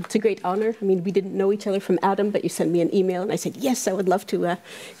 It's a great honor. I mean, we didn't know each other from Adam, but you sent me an email, and I said, yes, I would love to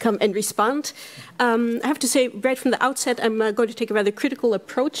come and respond. I have to say, right from the outset, I'm going to take a rather critical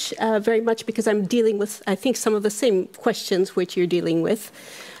approach, very much because I'm dealing with, I think, some of the same questions which you're dealing with.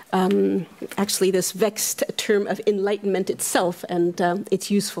 Actually, this vexed term of enlightenment itself and its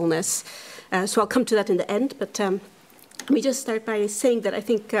usefulness. So I'll come to that in the end, but let me just start by saying that I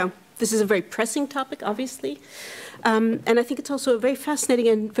think this is a very pressing topic, obviously, and I think it's also a very fascinating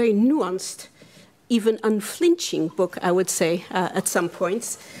and very nuanced, even unflinching book, I would say, at some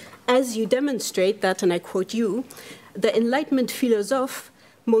points, as you demonstrate that, and I quote you, the Enlightenment philosophe,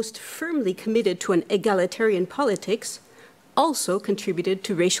 most firmly committed to an egalitarian politics, also contributed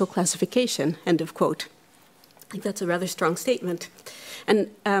to racial classification, end of quote. I think that's a rather strong statement.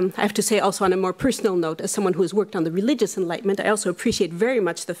 And I have to say also on a more personal note, as someone who has worked on the religious enlightenment, I also appreciate very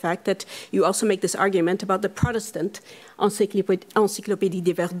much the fact that you also make this argument about the Protestant Encyclopédie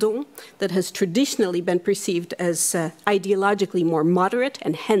des Verdons that has traditionally been perceived as ideologically more moderate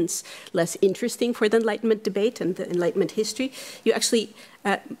and hence less interesting for the Enlightenment debate and the Enlightenment history. You actually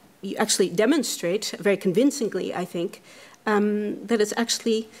demonstrate very convincingly, I think, that it's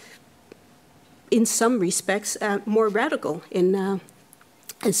actually, in some respects, more radical in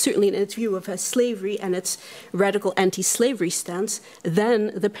and certainly in its view of slavery and its radical anti-slavery stance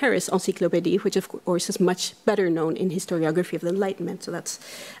than the Paris Encyclopédie, which of course is much better known in historiography of the Enlightenment. So that's,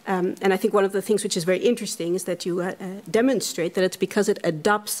 and I think one of the things which is very interesting is that you demonstrate that it's because it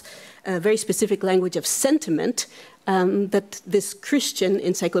adopts a very specific language of sentiment that this Christian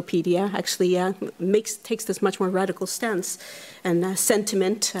encyclopedia actually takes this much more radical stance. And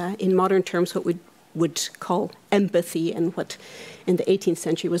sentiment, in modern terms, what we would call empathy, and what in the 18th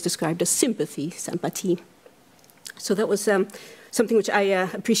century was described as sympathy, sympathie. So that was something which I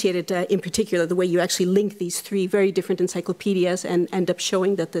appreciated in particular, the way you actually link these three very different encyclopedias and end up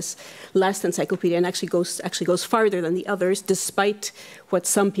showing that this last encyclopedia actually goes farther than the others, despite what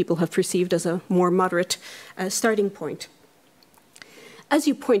some people have perceived as a more moderate starting point. As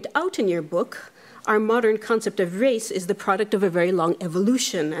you point out in your book, our modern concept of race is the product of a very long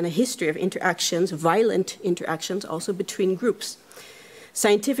evolution and a history of interactions, violent interactions, also between groups.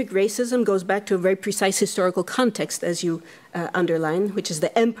 Scientific racism goes back to a very precise historical context, as you underline, which is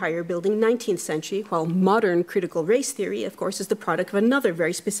the empire-building 19th century, while modern critical race theory, of course, is the product of another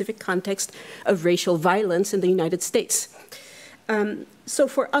very specific context of racial violence in the United States. So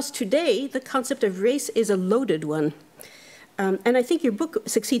for us today, the concept of race is a loaded one. And I think your book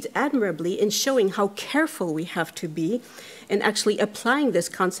succeeds admirably in showing how careful we have to be in actually applying this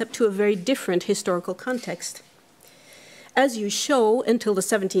concept to a very different historical context. As you show, until the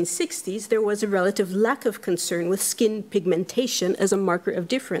 1760s, there was a relative lack of concern with skin pigmentation as a marker of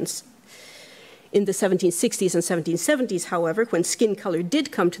difference. In the 1760s and 1770s, however, when skin color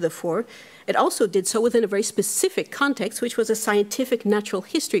did come to the fore, it also did so within a very specific context, which was a scientific natural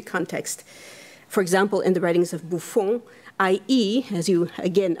history context. For example, in the writings of Buffon, i.e., as you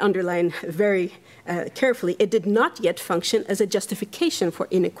again underline very carefully, it did not yet function as a justification for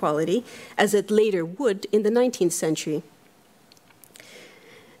inequality, as it later would in the 19th century.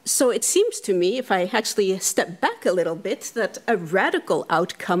 So it seems to me, if I actually step back a little bit, that a radical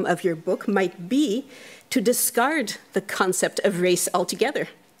outcome of your book might be to discard the concept of race altogether,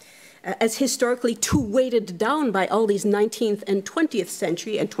 as historically too weighted down by all these 19th and 20th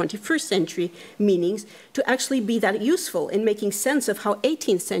century and 21st century meanings to actually be that useful in making sense of how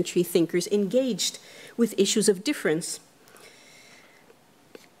 18th century thinkers engaged with issues of difference.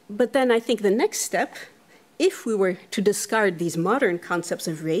 But then I think the next step, if we were to discard these modern concepts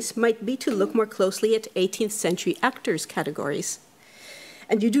of race, might be to look more closely at 18th century actors' categories.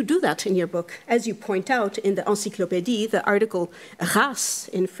 And you do that in your book. As you point out in the Encyclopédie, the article race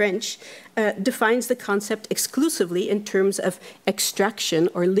in French defines the concept exclusively in terms of extraction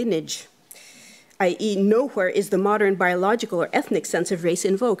or lineage, i.e. nowhere is the modern biological or ethnic sense of race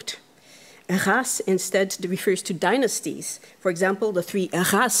invoked. Race instead refers to dynasties. For example, the three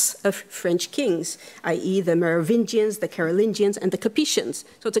races of French kings, i.e. the Merovingians, the Carolingians, and the Capetians.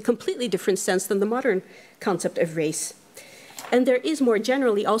 So it's a completely different sense than the modern concept of race. And there is more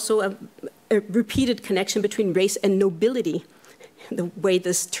generally also a repeated connection between race and nobility, the way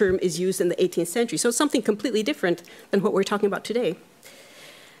this term is used in the 18th century. So it's something completely different than what we're talking about today.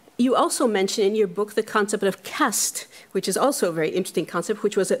 You also mention in your book the concept of caste, which is also a very interesting concept,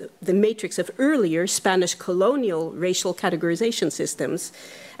 which was the matrix of earlier Spanish colonial racial categorization systems.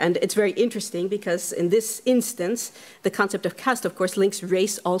 And it's very interesting because in this instance, the concept of caste, of course, links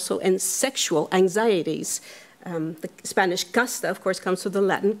race also and sexual anxieties The Spanish casta, of course, comes from the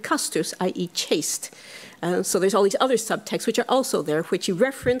Latin castus, i.e. chaste. So there's all these other subtexts which are also there, which you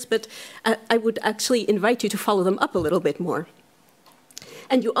reference, but I would actually invite you to follow them up a little bit more.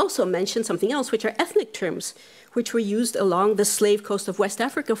 And you also mentioned something else, which are ethnic terms, which were used along the slave coast of West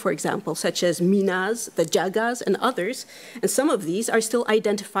Africa, for example, such as Minas, the Jagas, and others. And some of these are still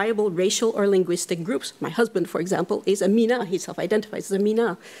identifiable racial or linguistic groups. My husband, for example, is a Mina. He self-identifies as a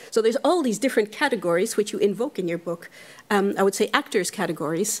Mina. So there's all these different categories which you invoke in your book. I would say actors'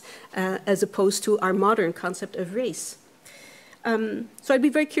 categories, as opposed to our modern concept of race. So I'd be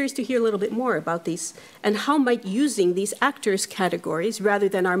very curious to hear a little bit more about these, and how might using these actors' categories rather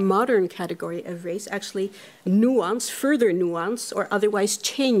than our modern category of race actually nuance, further nuance, or otherwise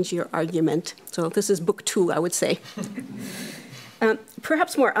change your argument. So this is book 2, I would say.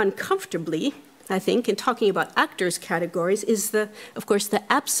 Perhaps more uncomfortably, I think, in talking about actors' categories is, of course, the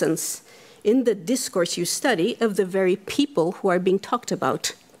absence in the discourse you study of the very people who are being talked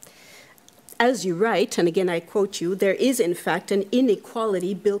about. As you write, and again I quote you, there is in fact an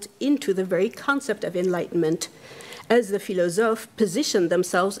inequality built into the very concept of enlightenment, as the philosophes position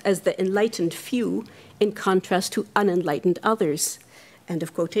themselves as the enlightened few in contrast to unenlightened others. End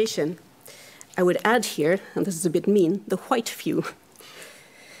of quotation. I would add here, and this is a bit mean, the white few.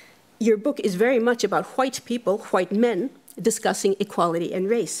 Your book is very much about white people, white men, discussing equality and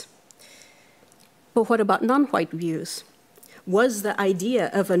race. But what about non-white views? Was the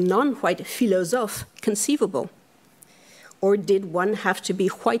idea of a non-white philosophe conceivable? Or did one have to be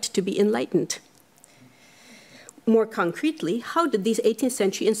white to be enlightened? More concretely, how did these 18th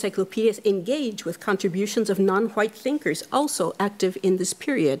century encyclopedias engage with contributions of non-white thinkers also active in this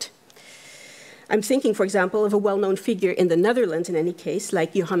period? I'm thinking, for example, of a well-known figure in the Netherlands, in any case,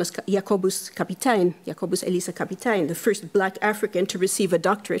 like Jacobus Elisa Kapitein, the first black African to receive a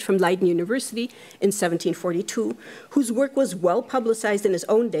doctorate from Leiden University in 1742, whose work was well publicized in his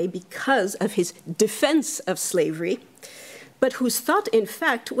own day because of his defense of slavery, but whose thought, in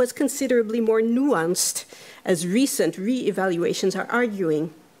fact, was considerably more nuanced, as recent re-evaluations are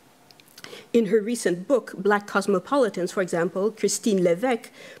arguing. In her recent book, Black Cosmopolitans, for example, Christine Lévesque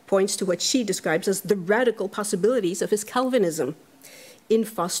points to what she describes as the radical possibilities of his Calvinism in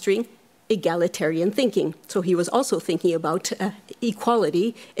fostering egalitarian thinking. So he was also thinking about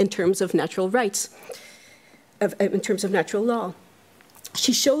equality in terms of natural rights, in terms of natural law.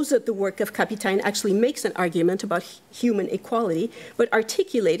 She shows that the work of Kapitein actually makes an argument about human equality, but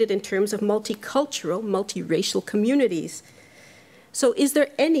articulated in terms of multicultural, multiracial communities. So is there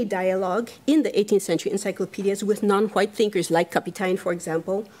any dialogue in the 18th century encyclopedias with non-white thinkers like Kapitein, for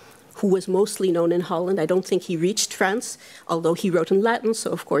example, who was mostly known in Holland? I don't think he reached France, although he wrote in Latin,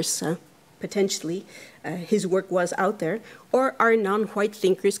 so of course, potentially, his work was out there. Or are non-white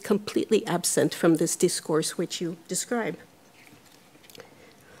thinkers completely absent from this discourse which you describe?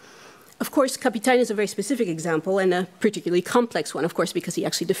 Of course, Kapitein is a very specific example and a particularly complex one, of course, because he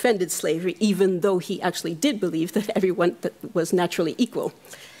actually defended slavery, even though he actually did believe that everyone was naturally equal.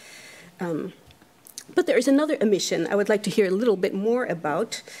 But there is another omission I would like to hear a little bit more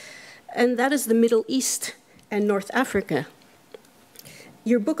about, and that is the Middle East and North Africa.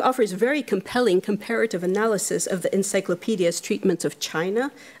 Your book offers very compelling comparative analysis of the encyclopedia's treatments of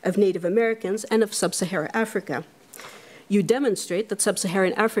China, of Native Americans, and of sub-Saharan Africa. You demonstrate that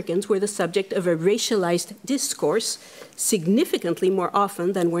sub-Saharan Africans were the subject of a racialized discourse significantly more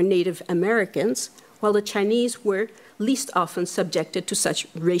often than were Native Americans, while the Chinese were least often subjected to such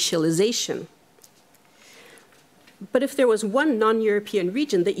racialization. But if there was one non-European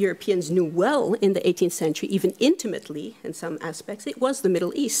region that Europeans knew well in the 18th century, even intimately in some aspects, it was the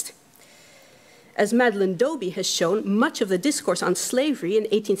Middle East. As Madeleine Doby has shown, much of the discourse on slavery in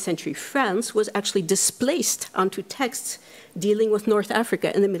 18th century France was actually displaced onto texts dealing with North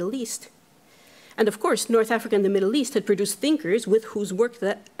Africa and the Middle East. And of course, North Africa and the Middle East had produced thinkers with whose work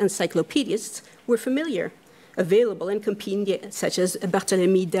the encyclopedists were familiar, available in compendia such as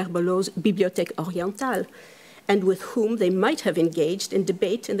Barthélemy d'Herbelot's Bibliothèque Orientale, and with whom they might have engaged in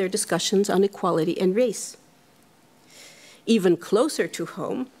debate in their discussions on equality and race. Even closer to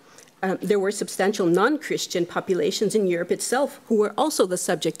home, there were substantial non-Christian populations in Europe itself who were also the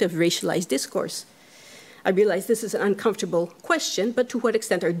subject of racialized discourse. I realize this is an uncomfortable question, but to what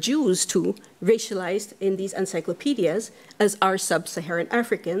extent are Jews, too, racialized in these encyclopedias, as are sub-Saharan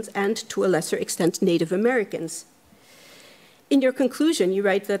Africans and, to a lesser extent, Native Americans? In your conclusion, you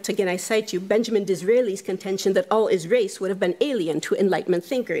write that, again, I cite you, Benjamin Disraeli's contention that all is race would have been alien to Enlightenment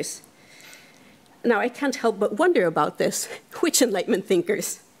thinkers. Now, I can't help but wonder about this. Which Enlightenment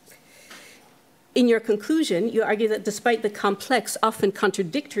thinkers? In your conclusion, you argue that despite the complex, often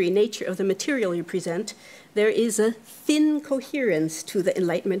contradictory nature of the material you present, there is a thin coherence to the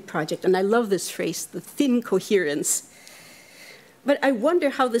Enlightenment project. And I love this phrase, the thin coherence. But I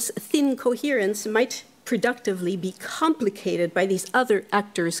wonder how this thin coherence might productively be complicated by these other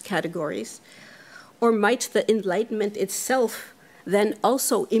actors' categories. Or might the Enlightenment itself then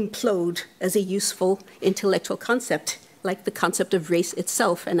also implode as a useful intellectual concept, like the concept of race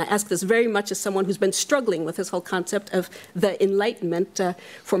itself? And I ask this very much as someone who's been struggling with this whole concept of the Enlightenment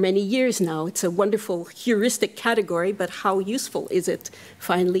for many years now. It's a wonderful heuristic category, but how useful is it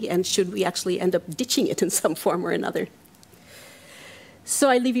finally? And should we actually end up ditching it in some form or another? So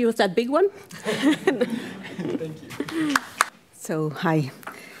I leave you with that big one. Thank you. So, hi.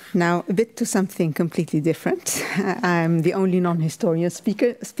 Now, a bit to something completely different. I'm the only non-historian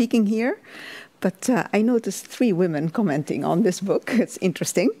speaking here, but I noticed 3 women commenting on this book. It's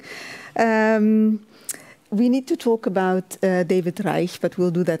interesting. We need to talk about David Reich, but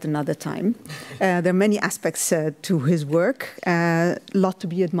we'll do that another time. There are many aspects to his work, a lot to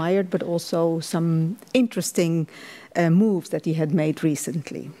be admired, but also some interesting moves that he had made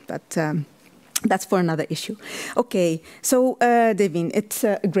recently. But that's for another issue. Okay, so Devin, it's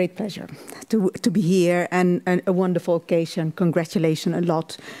a great pleasure to be here and a wonderful occasion. Congratulations a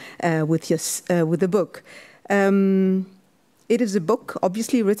lot with the book. It is a book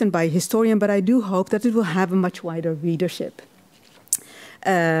obviously written by a historian, but I do hope that it will have a much wider readership.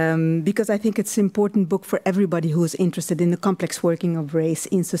 Because I think it's an important book for everybody who is interested in the complex working of race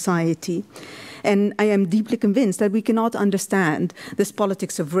in society. And I am deeply convinced that we cannot understand this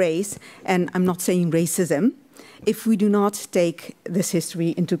politics of race, and I'm not saying racism, if we do not take this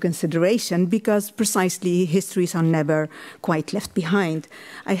history into consideration, because precisely histories are never quite left behind.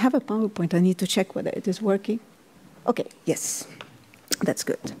 I have a PowerPoint. I need to check whether it is working. Okay, yes, that's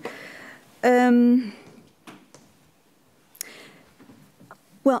good.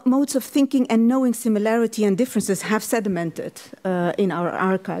 Well, modes of thinking and knowing similarity and differences have sedimented in our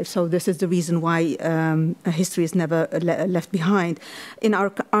archive. So this is the reason why history is never left behind. In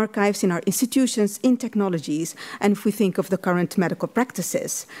our archives, in our institutions, in technologies, and if we think of the current medical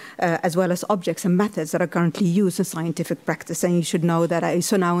practices, as well as objects and methods that are currently used in scientific practice. And you should know that I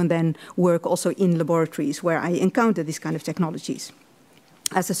so now and then work also in laboratories where I encounter these kind of technologies.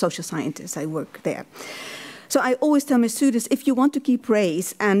 As a social scientist, I work there. So I always tell my students, if you want to keep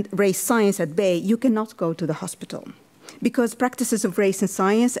race and race science at bay, you cannot go to the hospital. Because practices of race and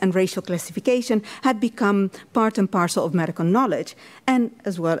science and racial classification had become part and parcel of medical knowledge, and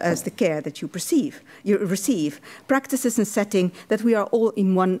as well as the care that you receive. Practices and setting that we are all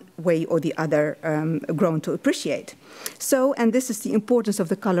in one way or the other grown to appreciate. So, and this is the importance of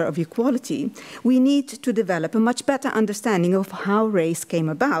the color of equality, we need to develop a much better understanding of how race came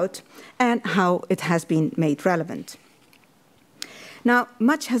about and how it has been made relevant. Now,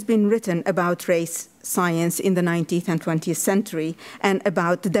 much has been written about race science in the 19th and 20th century and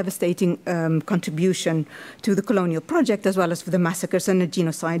about the devastating contribution to the colonial project as well as for the massacres and the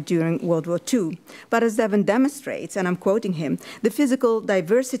genocide during World War II. But as Devin demonstrates, and I'm quoting him, the physical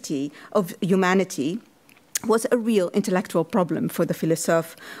diversity of humanity was a real intellectual problem for the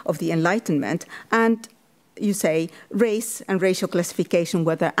philosophe of the Enlightenment, and you say race and racial classification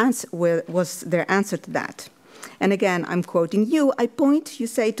was their answer to that. And again, I'm quoting you, I point, you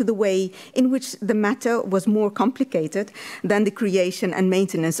say, to the way in which the matter was more complicated than the creation and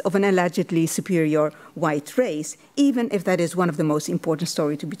maintenance of an allegedly superior white race, even if that is one of the most important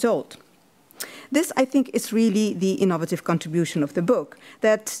stories to be told. This, I think, is really the innovative contribution of the book,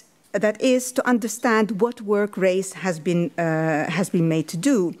 that is to understand what work race has been made to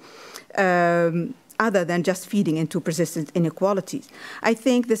do, other than just feeding into persistent inequalities. I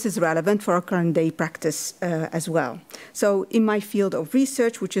think this is relevant for our current day practice as well. So in my field of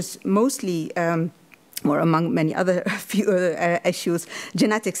research, which is mostly, or among many other issues,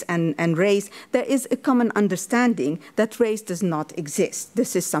 genetics and race, there is a common understanding that race does not exist.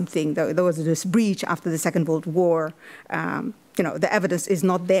 This is something, there was this breach after the Second World War. The evidence is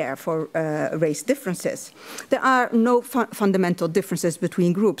not there for race differences. There are no fundamental differences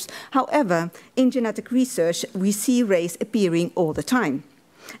between groups. However, in genetic research, we see race appearing all the time,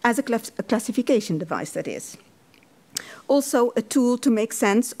 as a classification device, that is. Also, a tool to make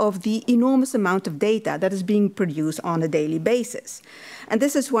sense of the enormous amount of data that is being produced on a daily basis. And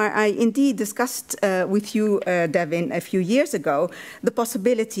this is where I indeed discussed with you, Devin, a few years ago, the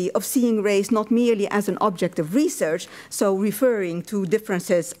possibility of seeing race not merely as an object of research, so referring to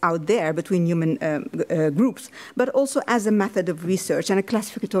differences out there between human groups, but also as a method of research and a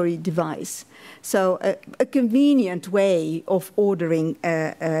classificatory device. So a convenient way of ordering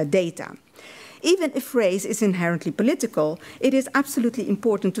data. Even if race is inherently political, it is absolutely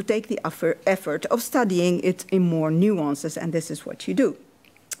important to take the effort of studying it in more nuances, and this is what you do.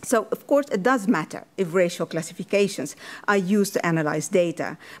 So, of course, it does matter if racial classifications are used to analyze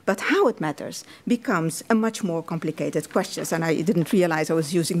data, but how it matters becomes a much more complicated question. And I didn't realize I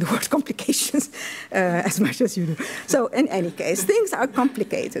was using the word complications as much as you do. So, in any case, things are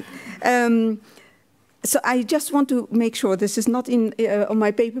complicated. So I just want to make sure this is not on my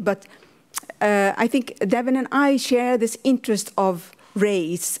paper, but I think Devin and I share this interest of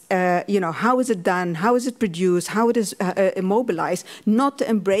race, how is it done, how is it produced, how it is immobilized, not to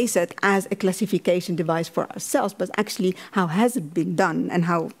embrace it as a classification device for ourselves, but actually how has it been done and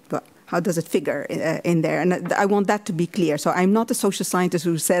how does it figure in there? And I want that to be clear. So I'm not a social scientist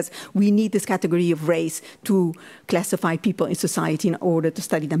who says we need this category of race to classify people in society in order to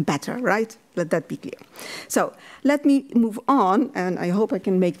study them better, right? Let that be clear. So let me move on, and I hope I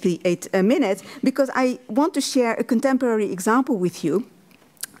can make the 8 minutes, because I want to share a contemporary example with you,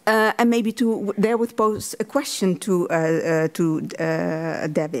 and maybe to therewith pose a question to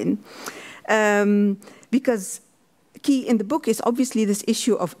Devin, because key in the book is obviously this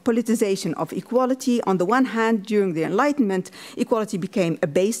issue of politicization of equality. On the one hand, during the Enlightenment, equality became a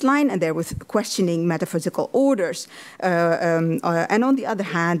baseline, and there was questioning metaphysical orders. And on the other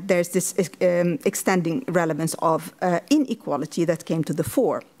hand, there's this extending relevance of inequality that came to the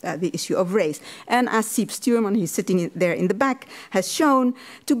fore, the issue of race. And as Siep Stuurman, he's sitting there in the back, has shown,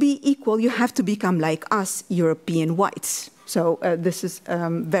 to be equal, you have to become like us, European whites. So this is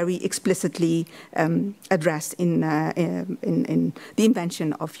very explicitly addressed in the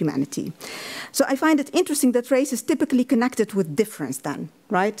invention of humanity. So I find it interesting that race is typically connected with difference then,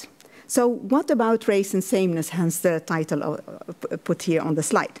 right? So what about race and sameness, hence the title put here on the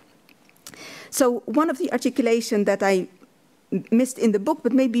slide. So one of the articulation that I missed in the book,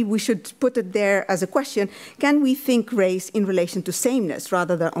 but maybe we should put it there as a question, can we think race in relation to sameness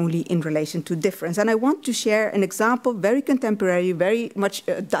rather than only in relation to difference? And I want to share an example, very contemporary, very much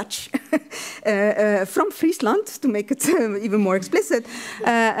Dutch, from Friesland, to make it even more explicit.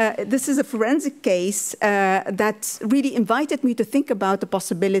 This is a forensic case that really invited me to think about the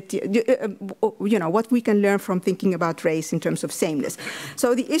possibility, what we can learn from thinking about race in terms of sameness.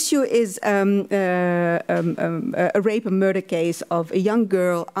 So the issue is a rape and murder case of a young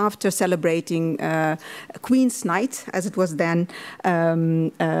girl after celebrating Queen's Night, as it was then,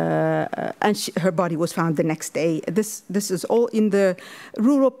 and her body was found the next day. This is all in the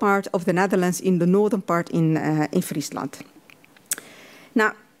rural part of the Netherlands, in the northern part in Friesland.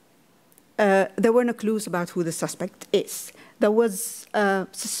 Now, there were no clues about who the suspect is. There was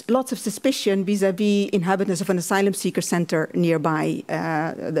lots of suspicion vis-à-vis inhabitants of an asylum seeker center nearby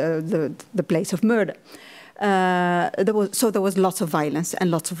the place of murder. There was lots of violence and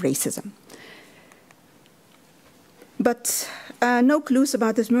lots of racism. But no clues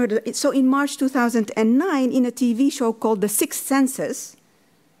about this murder. So in March 2009, in a TV show called The Sixth Senses,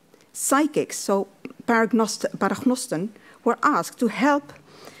 psychics, so paragnosten, were asked to help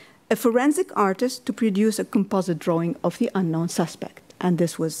a forensic artist to produce a composite drawing of the unknown suspect. And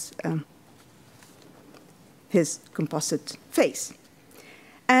this was his composite face.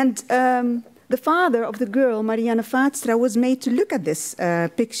 And the father of the girl, Marianne Vaatstra, was made to look at this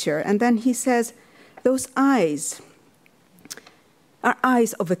picture. And then he says, those eyes are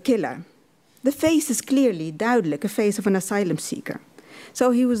eyes of a killer. The face is clearly, duidelijk, a face of an asylum seeker.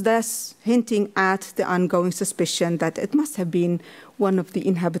 So he was thus hinting at the ongoing suspicion that it must have been one of the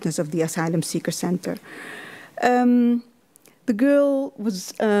inhabitants of the asylum seeker center. The girl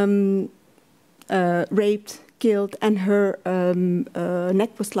was raped, killed, and her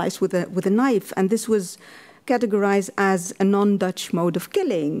neck was sliced with a knife. And this was categorized as a non-Dutch mode of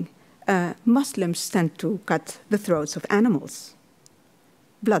killing. Muslims tend to cut the throats of animals.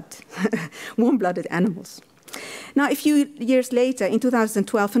 Blood, warm-blooded animals. Now, a few years later, in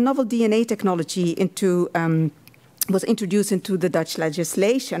 2012, a novel DNA technology was introduced into the Dutch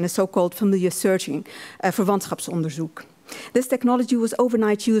legislation, a so-called familiar searching, verwantschapsonderzoek. This technology was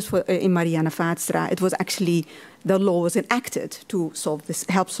overnight used in Marianne Vaatstra. It was actually, the law was enacted to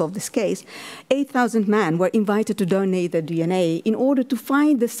help solve this case. 8,000 men were invited to donate their DNA in order to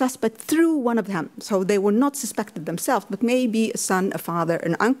find the suspect through one of them. So they were not suspected themselves, but maybe a son, a father,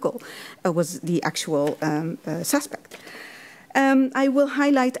 an uncle was the actual suspect. I will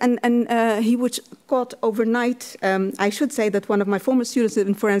highlight, and he was caught overnight. I should say that one of my former students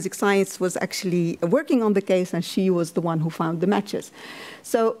in forensic science was actually working on the case, and she was the one who found the matches.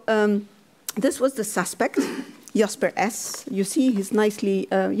 So this was the suspect, Jasper S. You see, he's nicely,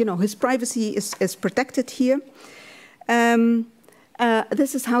 his privacy is protected here. And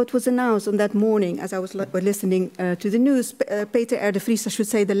This is how it was announced on that morning as I was listening to the news. Peter R. de Vries, I should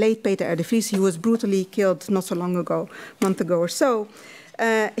say the late Peter R. de Vries, he was brutally killed not so long ago, a month ago or so.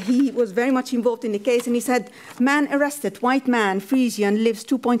 He was very much involved in the case, and he said, man arrested, white man, Frisian, lives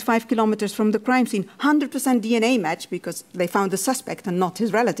 2.5 kilometers from the crime scene, 100% DNA match, because they found the suspect and not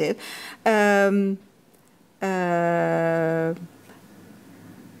his relative.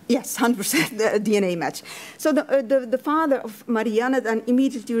 Yes, 100% DNA match. So the father of Marianne then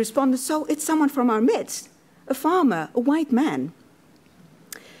immediately responded, so it's someone from our midst, a farmer, a white man.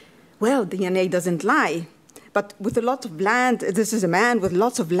 Well, DNA doesn't lie, but with a lot of land, this is a man with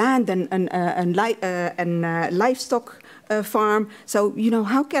lots of land and livestock farm. So, you know,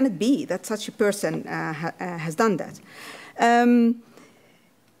 how can it be that such a person has done that?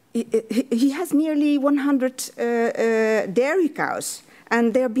 He has nearly 100 dairy cows.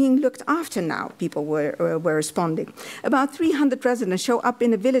 And they're being looked after now, people were responding. About 300 residents show up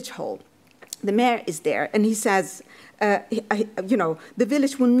in a village hall. The mayor is there, and he says, you know, the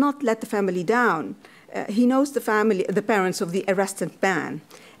village will not let the family down. He knows the parents of the arrested man.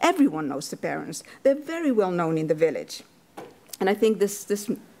 Everyone knows the parents. They're very well known in the village. And I think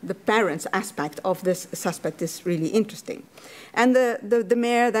the parents aspect of this suspect is really interesting. And the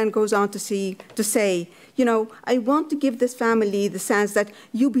mayor then goes on to say, you know, I want to give this family the sense that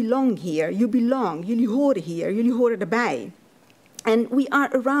you belong here, you belong, jullie horen hier, jullie horen erbij. And we are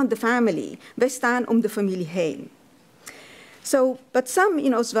around the family. Wij staan om de familie heen. So, but some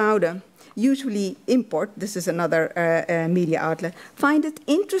in Oswalde, usually import, this is another media outlet, find it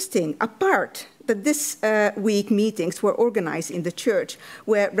interesting, apart, that this week meetings were organized in the church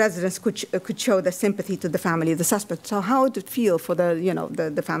where residents could show their sympathy to the family of the suspect. So how did it feel for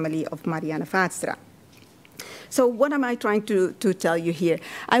the family of Marianne Vaatstra? So what am I trying to tell you here?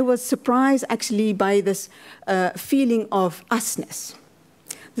 I was surprised actually by this feeling of usness,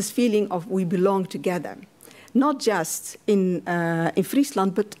 this feeling of we belong together. Not just in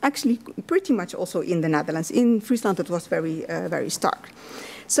Friesland, but actually pretty much also in the Netherlands. In Friesland it was very, very stark.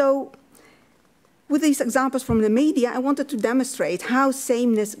 So with these examples from the media, I wanted to demonstrate how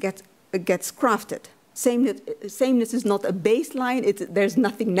sameness gets crafted. Sameness is not a baseline, there's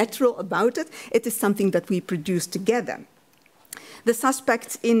nothing natural about it, it is something that we produce together. The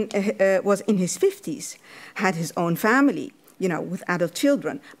suspect was in his 50s, had his own family, you know, with adult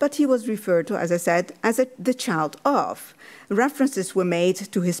children, but he was referred to, as I said, as the child of. References were made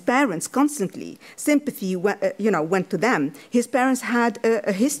to his parents constantly. Sympathy, went to them. His parents had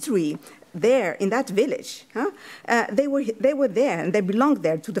a history there in that village. They were there and they belonged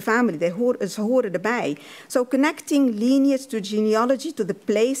there to the family. They hoorden erbij. So connecting lineage to genealogy to the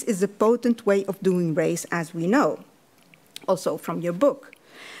place is a potent way of doing race, as we know, also from your book.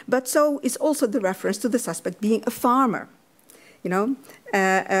 But so is also the reference to the suspect being a farmer. You know,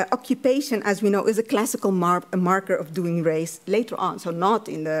 occupation, as we know, is a classical marker of doing race later on. So not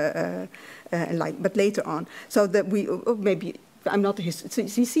in the but later on. So that we maybe. I'm not a historian.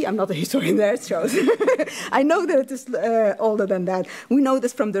 So you see, I'm not a historian. There it shows. I know that it is older than that. We know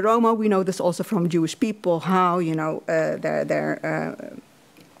this from the Roma. We know this also from Jewish people, how, you know, their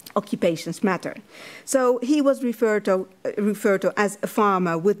occupations matter. So he was referred to as a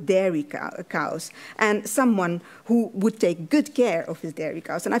farmer with dairy cows and someone who would take good care of his dairy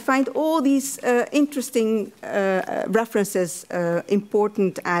cows. And I find all these interesting references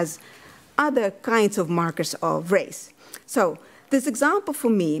important as other kinds of markers of race. So this example for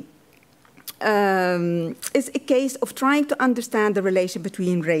me is a case of trying to understand the relation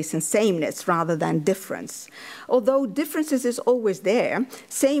between race and sameness rather than difference. Although differences is always there,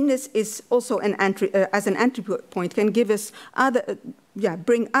 sameness is also as an entry point can give us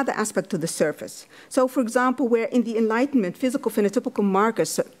bring other aspects to the surface. So, for example, where in the Enlightenment, physical phenotypical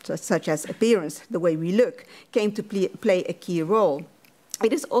markers such as appearance, the way we look, came to play a key role.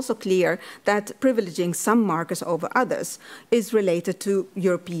 It is also clear that privileging some markers over others is related to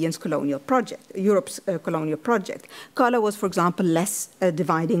Europe's colonial project. Color was, for example, less a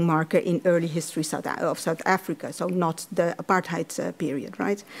dividing marker in early history of South Africa, so not the apartheid period,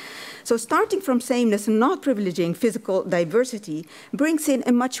 right? So starting from sameness and not privileging physical diversity brings in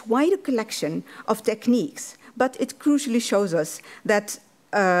a much wider collection of techniques, but it crucially shows us that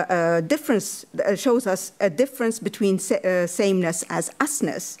shows us a difference between sameness as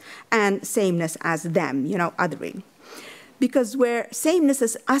usness and sameness as them, you know, othering. Because where sameness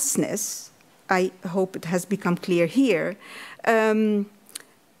is usness, I hope it has become clear here,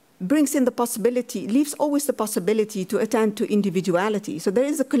 brings in the possibility, leaves always the possibility to attend to individuality. So there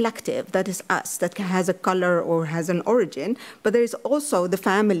is a collective, that is us, that has a color or has an origin, but there is also the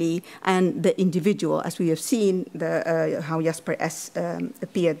family and the individual, as we have seen how Jasper S.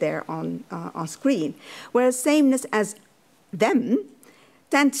 Appeared there on screen. Whereas sameness as them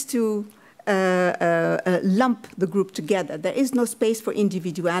tends to lump the group together. There is no space for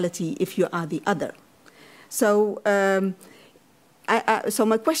individuality if you are the other. So, so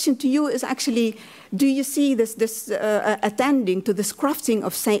my question to you is actually, do you see this attending to this crafting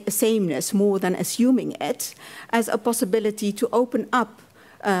of sameness more than assuming it as a possibility to open up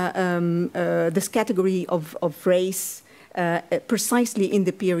this category of race precisely in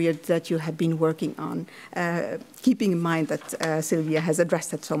the period that you have been working on, keeping in mind that Silvia has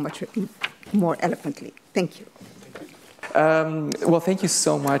addressed it so much more eloquently? Thank you. Well, thank you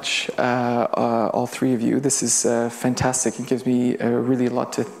so much, all three of you. This is fantastic. It gives me really a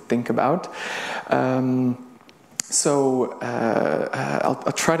lot to think about. So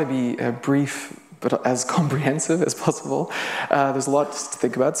I'll try to be brief, but as comprehensive as possible. There's a lot to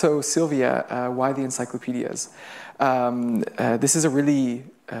think about. So Silvia, why the encyclopedias? This is a really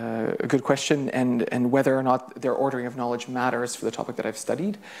a good question, and whether or not their ordering of knowledge matters for the topic that I've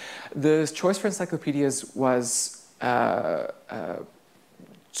studied. The choice for encyclopedias was to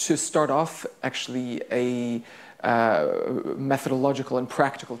start off actually a methodological and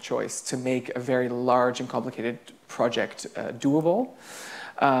practical choice to make a very large and complicated project doable.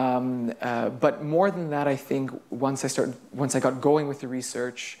 But more than that, I think once I got going with the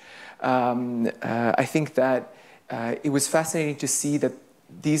research, I think that it was fascinating to see that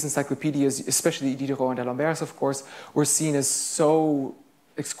these encyclopedias, especially Diderot and D'Alembert's, of course, were seen as so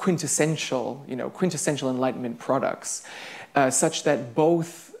quintessential, quintessential Enlightenment products, such that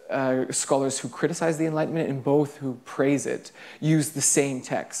both scholars who criticize the Enlightenment and both who praise it use the same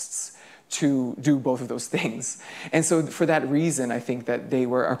texts to do both of those things. And so for that reason, I think that they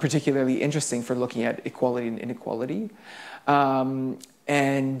are particularly interesting for looking at equality and inequality.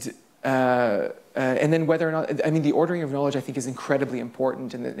 And then whether or not, I mean, the ordering of knowledge, I think, is incredibly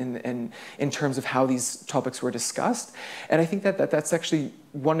important in terms of how these topics were discussed. And I think that that's actually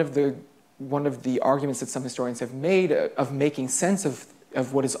one of the arguments that some historians have made of making sense of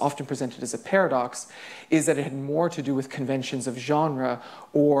what is often presented as a paradox, is that it had more to do with conventions of genre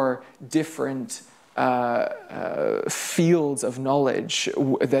or different fields of knowledge,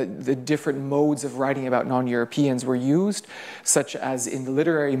 that the different modes of writing about non-Europeans were used, such as in the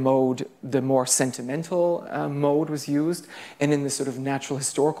literary mode, the more sentimental mode was used, and in the sort of natural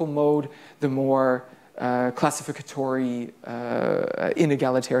historical mode, the more classificatory,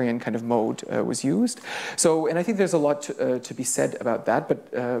 inegalitarian kind of mode was used. So, and I think there's a lot to be said about that, but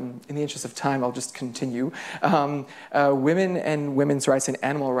in the interest of time, I'll just continue. Women and women's rights and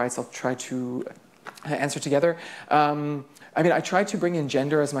animal rights, I'll try to answer together. I mean, I tried to bring in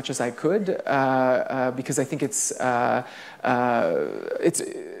gender as much as I could because I think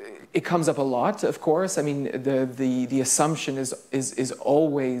it comes up a lot, of course. I mean, the assumption is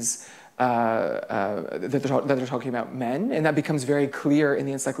always that they're talking about men, and that becomes very clear in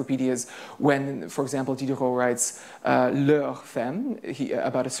the encyclopedias when, for example, Diderot writes leur femme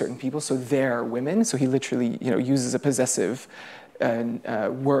about a certain people, so their women. So he literally, uses a possessive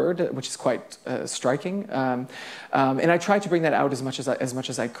word, which is quite striking, and I tried to bring that out as much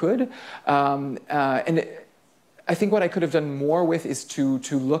as I could, and I think what I could have done more with is to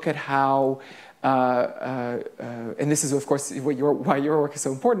look at how, and this is of course why your work is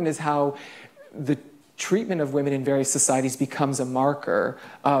so important, is how the treatment of women in various societies becomes a marker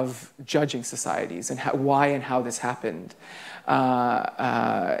of judging societies, and why and how this happened.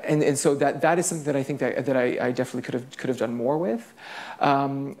 And so that is something that I think that I definitely could have done more with.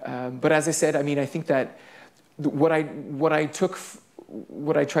 But as I said, I mean, I think that what I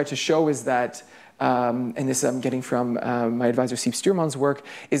tried to show is that, and this I'm getting from my advisor Siep Stuurman's work,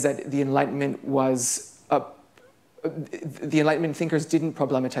 is that the Enlightenment was the Enlightenment thinkers didn't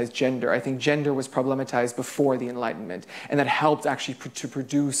problematize gender. I think gender was problematized before the Enlightenment, and that helped actually to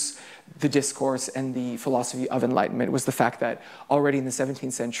produce the discourse and the philosophy of Enlightenment, was the fact that already in the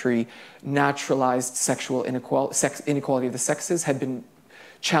 17th century, naturalized sexual inequality of the sexes had been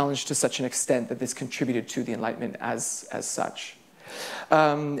challenged to such an extent that this contributed to the Enlightenment as such.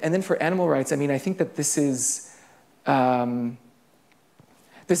 And then for animal rights, I mean, I think that this is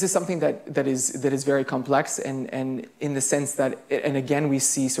something that is very complex, and in the sense that, and again, we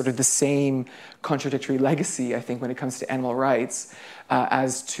see sort of the same contradictory legacy, I think, when it comes to animal rights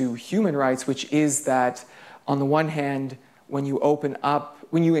as to human rights, which is that, on the one hand, when you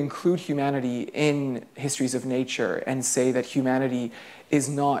include humanity in histories of nature and say that humanity is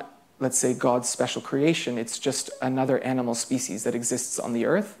not let's say, God's special creation, it's just another animal species that exists on the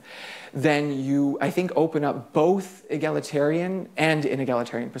earth, then you, I think, open up both egalitarian and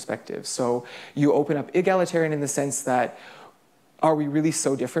inegalitarian perspectives. So you open up egalitarian in the sense that, are we really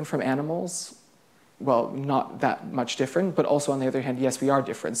so different from animals? Well, not that much different, but also on the other hand, yes, we are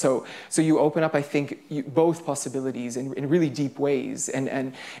different. So you open up, I think, both possibilities in really deep ways.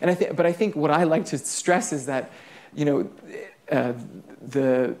 But I think what I like to stress is that, you know,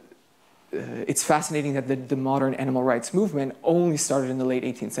 it's fascinating that the modern animal rights movement only started in the late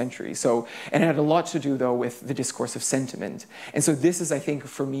 18th century. And it had a lot to do, though, with the discourse of sentiment. And so this is, I think,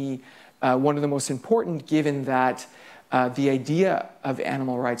 for me, one of the most important, given that the idea of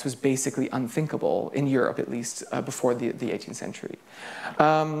animal rights was basically unthinkable, in Europe at least, before the 18th century.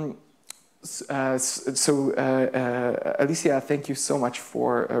 Alicia, thank you so much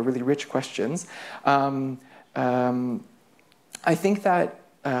for really rich questions. I think that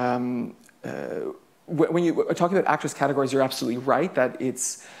when you are talking about actress categories, you're absolutely right that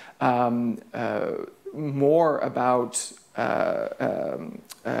it's more about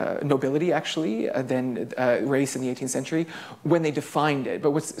nobility, actually, than race in the 18th century when they defined it.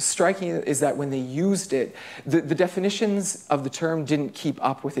 But what's striking is that when they used it, the definitions of the term didn't keep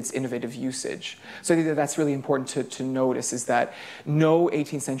up with its innovative usage. So I think that that's really important to notice, is that no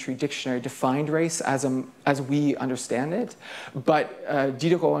 18th century dictionary defined race as we understand it, but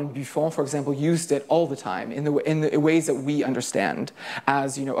Diderot and Buffon, for example, used it all the time in the ways that we understand,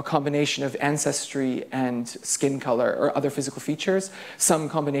 as, you know, a combination of ancestry and skin color or other physical features, some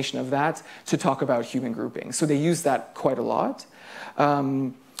combination of that, to talk about human groupings. So they use that quite a lot.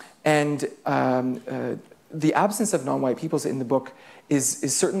 The absence of non-white peoples in the book is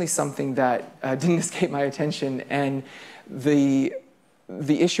certainly something that didn't escape my attention. And the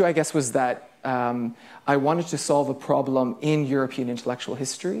issue, I guess, was that I wanted to solve a problem in European intellectual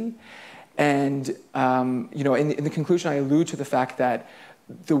history. And you know, in the conclusion, I allude to the fact that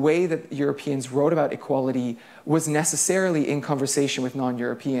the way that Europeans wrote about equality was necessarily in conversation with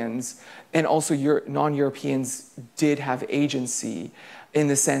non-Europeans, and also non-Europeans did have agency, in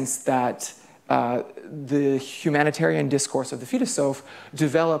the sense that the humanitarian discourse of the philosophe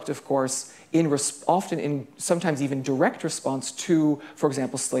developed, of course, often in sometimes even direct response to, for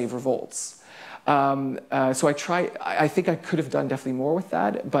example, slave revolts. So I think I could have done definitely more with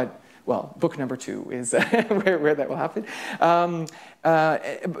that, but well, book number 2 is where that will happen.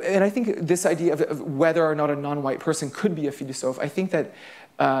 And I think this idea of whether or not a non-white person could be a philosophe, I think that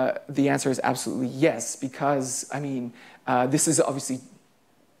the answer is absolutely yes, because, I mean, this is obviously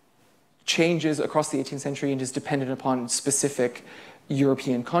changes across the 18th century and is dependent upon specific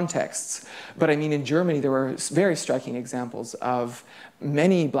European contexts. But I mean, in Germany, there were very striking examples of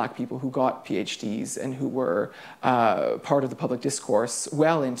many black people who got PhDs and who were part of the public discourse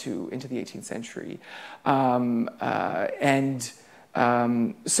well into the 18th century.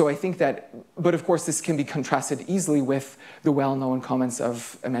 So I think that, but of course, this can be contrasted easily with the well-known comments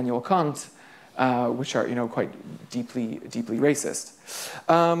of Immanuel Kant, which are, you know, quite deeply racist.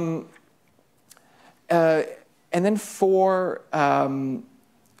 And then for,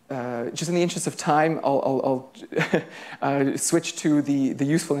 just in the interest of time, I'll switch to the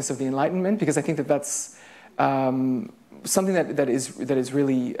usefulness of the Enlightenment, because I think that that's something that is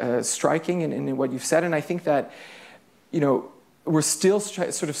really striking in what you've said. And I think that, you know, we're still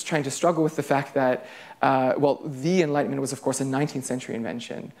sort of trying to struggle with the fact that, well, the Enlightenment was, of course, a 19th century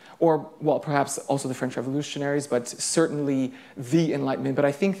invention, or, well, perhaps also the French revolutionaries, but certainly the Enlightenment. But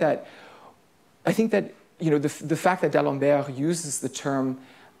I think that, you know, the fact that D'Alembert uses the term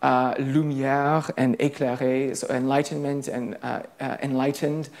lumière and éclairé, so enlightenment and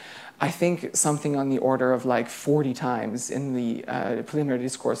enlightened, I think something on the order of like 40 times in the preliminary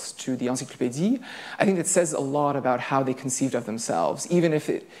discourse to the Encyclopédie, I think it says a lot about how they conceived of themselves, even if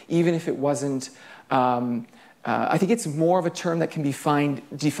it wasn't. I think it's more of a term that can be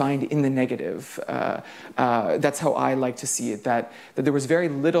defined in the negative. That's how I like to see it. That there was very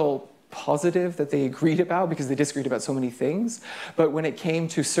little positive that they agreed about, because they disagreed about so many things. But when it came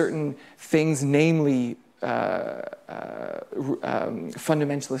to certain things, namely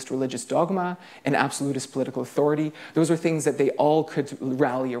fundamentalist religious dogma and absolutist political authority, those were things that they all could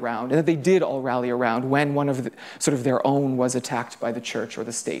rally around, and that they did all rally around when one of their own was attacked by the church or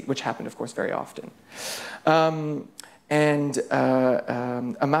the state, which happened, of course, very often.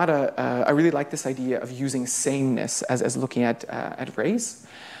 Amada, I really like this idea of using sameness as looking at race.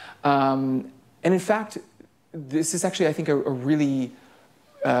 And in fact, this is actually, I think, a really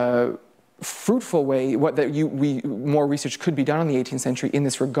fruitful way more research could be done in the 18th century in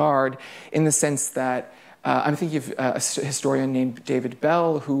this regard, in the sense that I'm thinking of a historian named David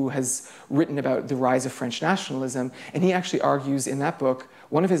Bell, who has written about the rise of French nationalism, and he actually argues in that book,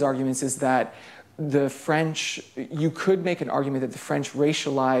 one of his arguments is that the French, you could make an argument that the French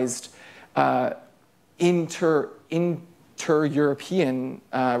racialized inter-European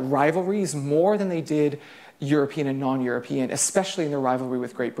rivalries more than they did European and non-European, especially in their rivalry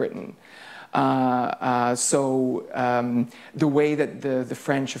with Great Britain. The way that the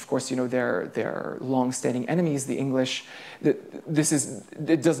French, of course, they're long-standing enemies, the English,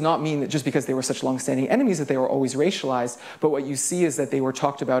 it does not mean that just because they were such long-standing enemies that they were always racialized, but what you see is that they were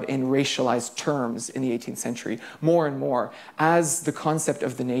talked about in racialized terms in the 18th century, more and more, as the concept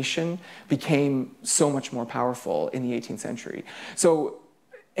of the nation became so much more powerful in the 18th century. So,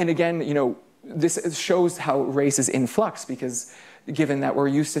 and again, this shows how race is in flux, because given that we're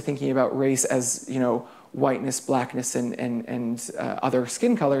used to thinking about race as, whiteness, blackness, and other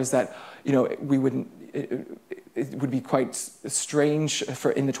skin colors, that, we wouldn't, it would be quite strange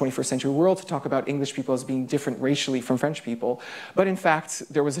in the 21st century world to talk about English people as being different racially from French people. But in fact,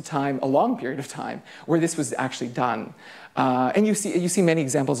 there was a long period of time, where this was actually done. And you see many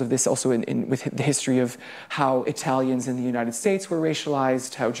examples of this also with the history of how Italians in the United States were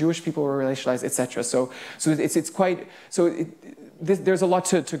racialized, how Jewish people were racialized, etc. So it's quite there's a lot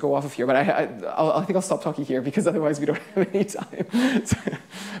to go off of here, but I think I'll stop talking here, because otherwise we don't have any time.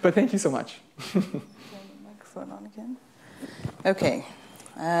 But thank you so much. Microphone on again. Okay.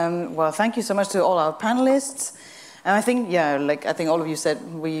 Well, thank you so much to all our panelists. And I think, I think all of you said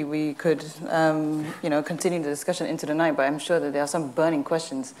we could, continue the discussion into the night, but I'm sure that there are some burning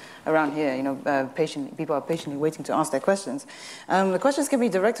questions around here. People are patiently waiting to ask their questions. The questions can be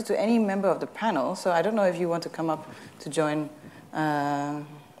directed to any member of the panel, so I don't know if you want to come up to join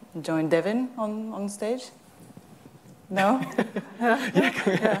Devin on stage? No?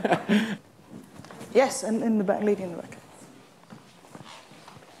 Yeah. Yes, and in the back, lady in the back.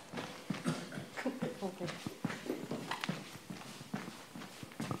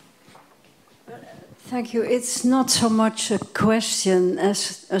 Thank you. It's not so much a question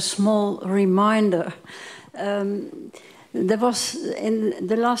as a small reminder. The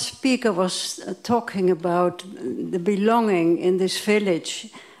last speaker was talking about the belonging in this village.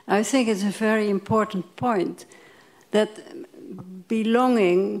 I think it's a very important point that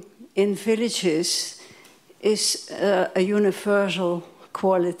belonging in villages is a universal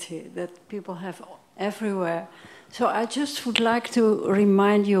quality that people have everywhere. So I just would like to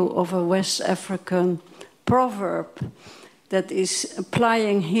remind you of a West African proverb that is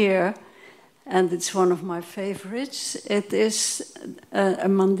applying here, and it's one of my favorites. It is a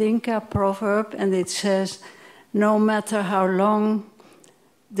Mandinka proverb, and it says, "No matter how long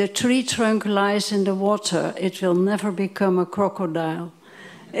the tree trunk lies in the water, it will never become a crocodile."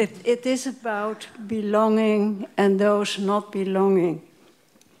 It is about belonging and those not belonging.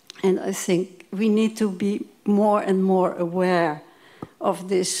 And I think we need to be more and more aware of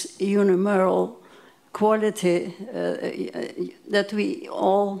this universal quality that we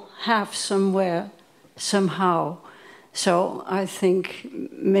all have somewhere, somehow. So I think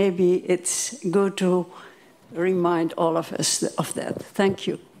maybe it's good to remind all of us of that. Thank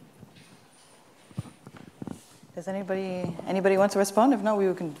you. Does anybody want to respond? If not,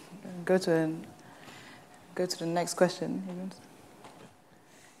 we can go to the next question.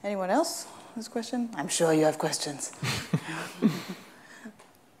 Anyone else? This question? I'm sure you have questions.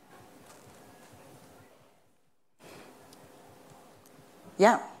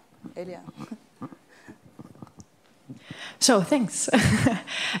 Yeah, Elia. So, thanks.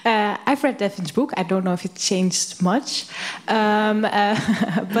 I've read Devin's book. I don't know if it changed much.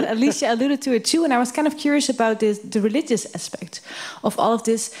 But Alicia alluded to it too, and I was kind of curious about the religious aspect of all of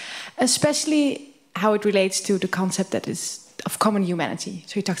this, especially how it relates to the concept that is of common humanity.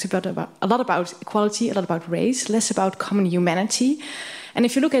 So he talks about a lot about equality, a lot about race, less about common humanity. And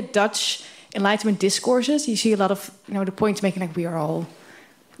if you look at Dutch Enlightenment discourses, you see a lot of the point making, like, we are all,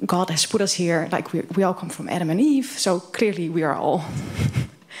 God has put us here, like we all come from Adam and Eve, so clearly we are all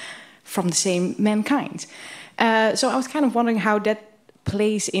from the same mankind. So I was kind of wondering how that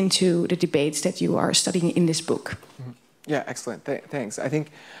plays into the debates that you are studying in this book. Yeah, excellent. Thanks. I think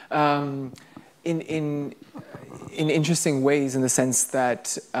in interesting ways, in the sense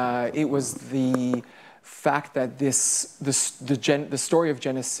that it was the fact that the story of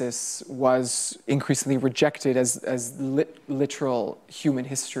Genesis was increasingly rejected as literal human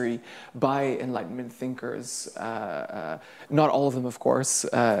history by Enlightenment thinkers. Not all of them, of course.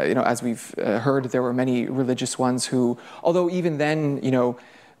 As we've heard, there were many religious ones who, although even then,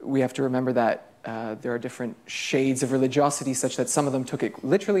 we have to remember that there are different shades of religiosity such that some of them took it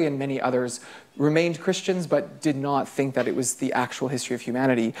literally and many others remained Christians but did not think that it was the actual history of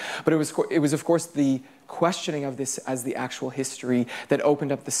humanity. But it was of course the questioning of this as the actual history that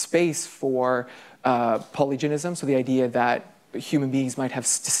opened up the space for polygenism, so the idea that human beings might have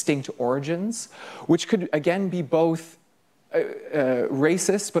distinct origins, which could again be both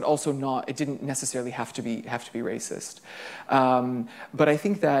racist, but also not. It didn't necessarily have to be racist. But I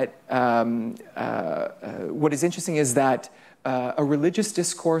think that what is interesting is that a religious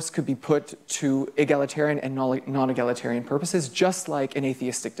discourse could be put to egalitarian and non-egalitarian purposes, just like an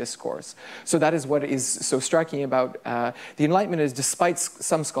atheistic discourse. So that is what is so striking about the Enlightenment, is despite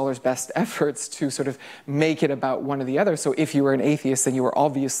some scholars' best efforts to sort of make it about one or the other. So if you were an atheist, then you were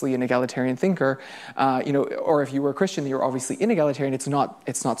obviously an egalitarian thinker, or if you were a Christian, then you were obviously inegalitarian.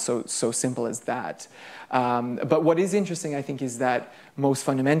 It's not so simple as that. But what is interesting, I think, is that most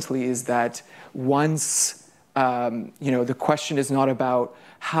fundamentally is that once the question is not about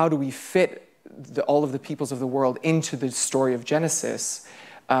how do we fit all of the peoples of the world into the story of Genesis,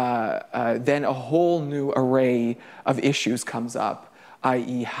 then a whole new array of issues comes up,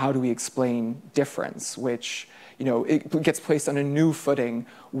 i.e. how do we explain difference, which it gets placed on a new footing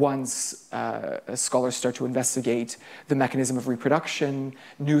once scholars start to investigate the mechanism of reproduction,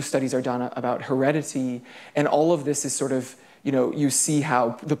 new studies are done about heredity, and all of this is sort of, you see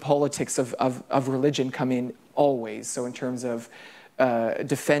how the politics of religion come in always. So in terms of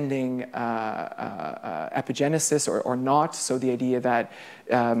defending epigenesis or not, so the idea that,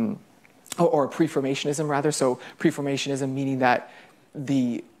 or preformationism rather, so preformationism meaning that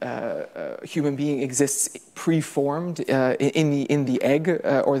the human being exists preformed in the egg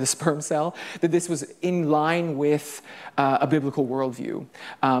or the sperm cell, that this was in line with a biblical worldview.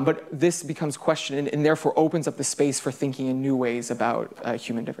 But this becomes questioned and therefore opens up the space for thinking in new ways about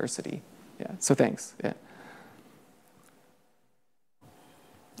human diversity. Yeah. So thanks. Yeah.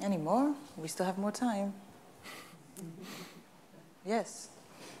 Any more? We still have more time. Yes.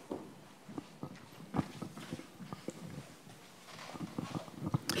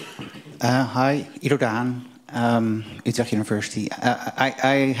 Hi, Irodan, Utrecht University.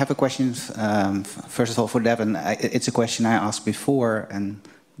 I have a question, first of all, for Devin. It's a question I asked before and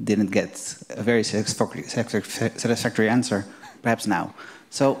didn't get a very satisfactory answer, perhaps now.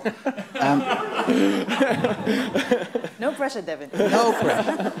 So, no pressure, Devin. No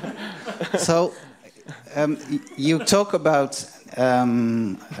pressure. So, you talk about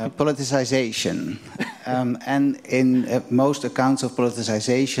politicization, and in most accounts of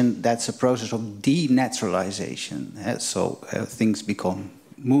politicization, that's a process of denaturalization. So things become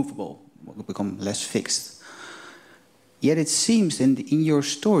movable, become less fixed. Yet it seems in your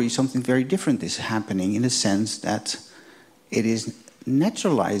story something very different is happening, in the sense that it is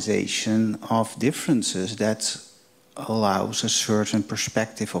naturalization of differences that allows a certain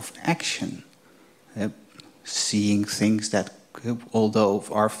perspective of action. Seeing things that, although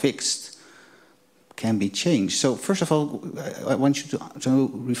are fixed, can be changed. So first of all, I want you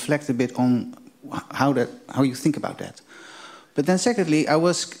to reflect a bit on how you think about that. But then secondly, I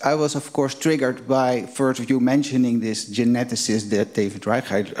was of course triggered by first you mentioning this geneticist, that David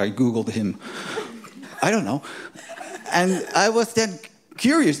Reich. I Googled him. I don't know. And I was then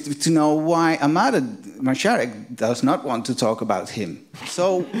curious to know why Amada M'charek does not want to talk about him.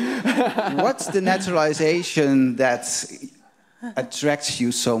 So what's the naturalization that attracts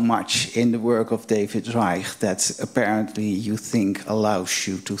you so much in the work of David Reich that apparently you think allows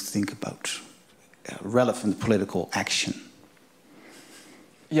you to think about relevant political action?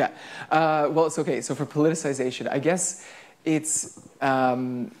 Yeah, well, it's okay. So for politicization, I guess it's,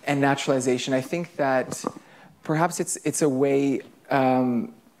 and naturalization, I think that perhaps it's a way,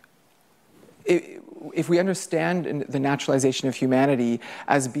 if we understand the naturalization of humanity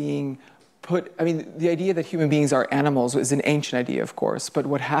as being put, I mean, the idea that human beings are animals is an ancient idea, of course, but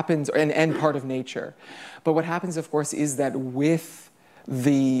what happens, and part of nature, but what happens, of course, is that with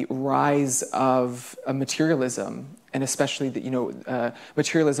the rise of materialism, and especially the,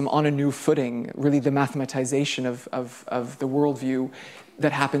 materialism on a new footing, really the mathematization of the worldview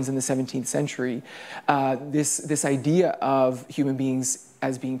that happens in the 17th century, this idea of human beings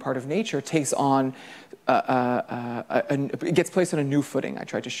as being part of nature takes on, it gets placed on a new footing, I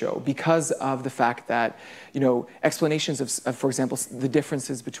tried to show, because of the fact that, explanations of, for example, the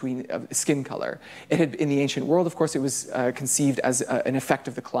differences between skin color. It had, in the ancient world, of course, it was conceived as an effect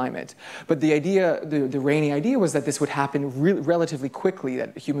of the climate. But the idea, the reigning idea was that this would happen relatively quickly,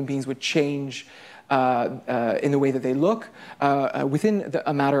 that human beings would change in the way that they look within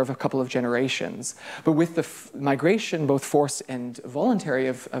a matter of a couple of generations. But with the migration, both forced and voluntary,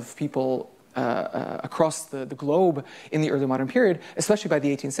 of people across the globe in the early modern period, especially by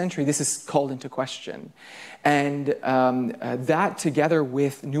the 18th century, this is called into question. And that, together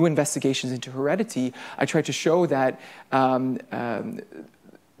with new investigations into heredity, I tried to show that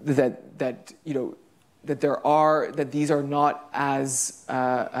that these are not as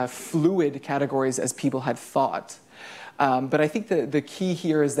fluid categories as people had thought. But I think the key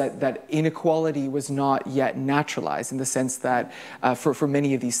here is that inequality was not yet naturalized in the sense that for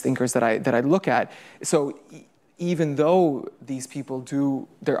many of these thinkers that I look at. So even though these people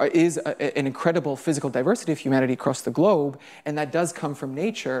there is an incredible physical diversity of humanity across the globe, and that does come from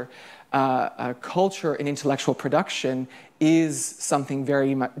nature, culture and intellectual production is something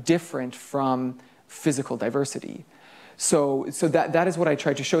very much different from physical diversity. So that is what I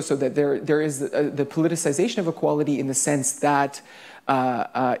tried to show, so that there is the politicization of equality in the sense that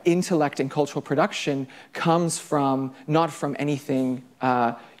intellect and cultural production comes from, not from anything,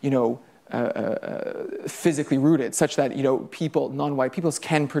 physically rooted, such that, people, non-white peoples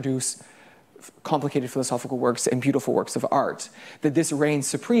can produce complicated philosophical works and beautiful works of art. That this reigns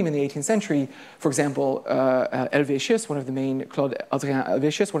supreme in the 18th century. For example, Helvétius, Claude Adrien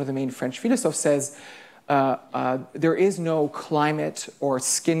Helvétius, one of the main French philosophers, says, there is no climate or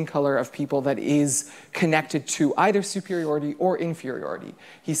skin color of people that is connected to either superiority or inferiority.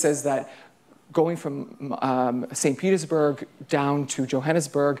 He says that going from St. Petersburg down to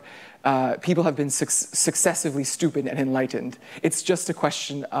Johannesburg, people have been successively stupid and enlightened. It's just a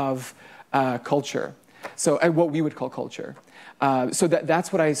question of culture, so what we would call culture. So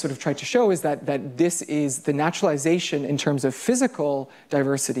that's what I sort of tried to show, is that this is the naturalization in terms of physical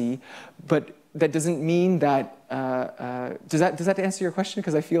diversity, but that doesn't mean that, does that answer your question?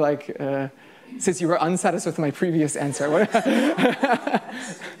 Because I feel like, since you were unsatisfied with my previous answer.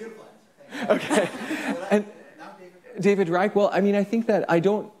 Okay. And David Reich, well, I mean, I think that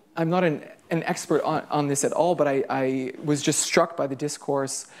I'm not an expert on this at all, but I was just struck by the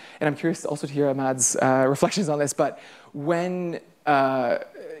discourse, and I'm curious also to hear Ahmad's reflections on this, but when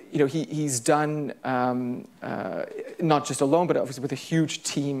he's done, not just alone, but obviously with a huge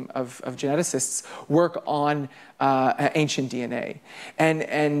team of geneticists, work on ancient DNA.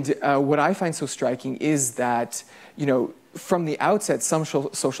 And what I find so striking is that, from the outset, some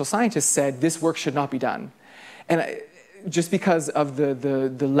social scientists said this work should not be done. And just because of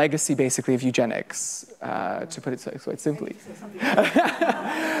the legacy, basically, of eugenics, to put it quite simply.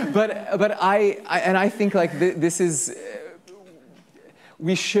 but I think like this is,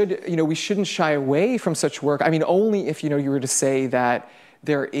 we shouldn't shy away from such work. I mean, only if you were to say that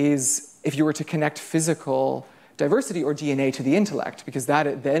if you were to connect physical diversity or DNA to the intellect, because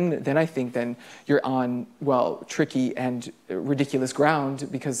then I think you're on, well, tricky and ridiculous ground,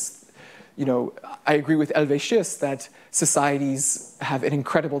 because I agree with Helvétius that societies have an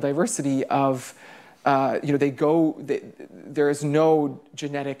incredible diversity of, there is no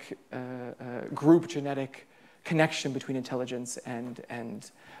genetic genetic connection between intelligence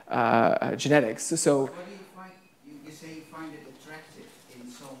and genetics. So. What do you find? You say you find it attractive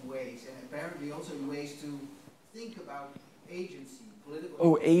in some ways, and apparently also in ways to think about agency, political.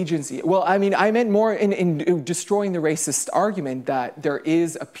 Oh, agency. Well, I mean, I meant more in destroying the racist argument that there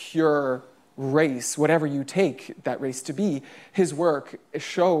is a pure race, whatever you take that race to be. His work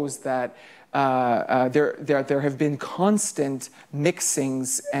shows that there have been constant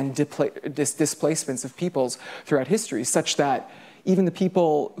mixings and displacements of peoples throughout history, such that even the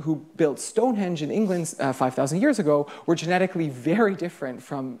people who built Stonehenge in England 5,000 years ago were genetically very different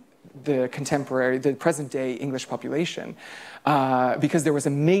from the present-day English population, because there was a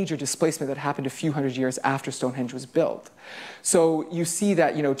major displacement that happened a few hundred years after Stonehenge was built. So you see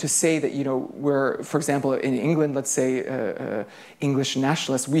that, to say that, we're, for example, in England, let's say English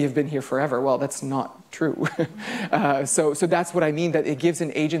nationalists, we have been here forever. Well, that's not true. So that's what I mean, that it gives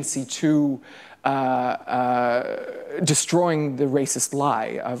an agency to destroying the racist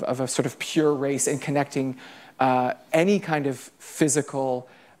lie of a sort of pure race and connecting any kind of physical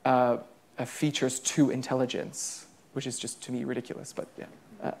features to intelligence, which is just, to me, ridiculous, but yeah.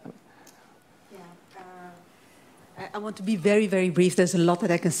 I want to be very, very brief. There's a lot that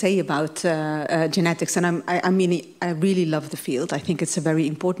I can say about genetics, and I really love the field. I think it's a very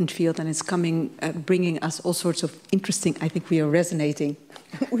important field, and it's bringing us all sorts of interesting. I think we are resonating,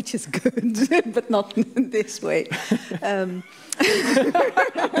 which is good, but not in this way.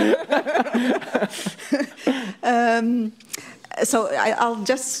 So I'll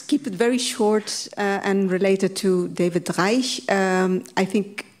just keep it very short and related to David Reich. I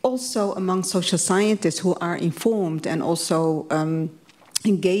think also among social scientists who are informed and also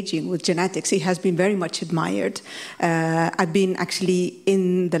engaging with genetics, he has been very much admired. I've been actually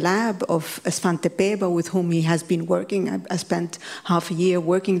in the lab of Svante Pääbo, with whom he has been working. I spent half a year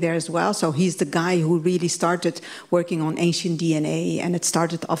working there as well. So he's the guy who really started working on ancient DNA, and it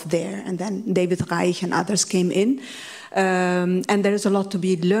started off there. And then David Reich and others came in. And there is a lot to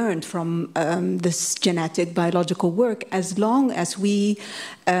be learned from this genetic biological work, as long as we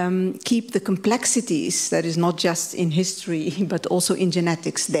keep the complexities that is not just in history but also in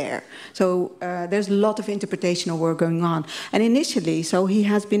genetics there. So there's a lot of interpretational work going on. And initially, so he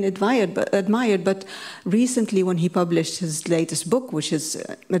has been admired, but recently when he published his latest book, which is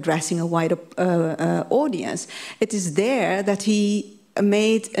addressing a wider audience, it is there that he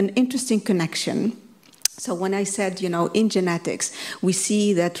made an interesting connection. So when I said, in genetics, we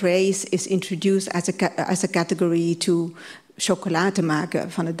see that race is introduced as a category to chocola te maken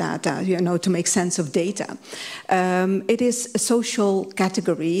van de data, to make sense of data. It is a social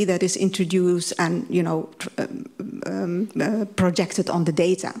category that is introduced and, projected on the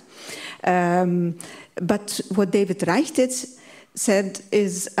data. But what David Reich said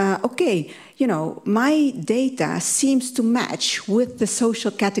is, okay, my data seems to match with the social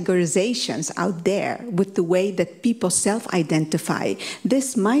categorizations out there, with the way that people self-identify.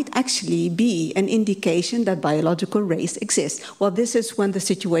 This might actually be an indication that biological race exists. Well, this is when the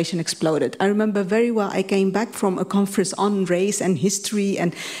situation exploded. I remember very well, I came back from a conference on race and history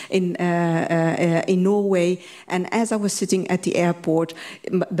and in Norway, and as I was sitting at the airport,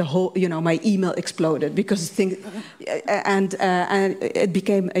 the whole, my email exploded because things, and it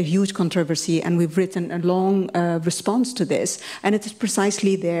became a huge controversy. And we've written a long response to this, and it is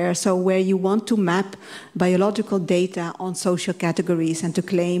precisely there. So where you want to map biological data on social categories and to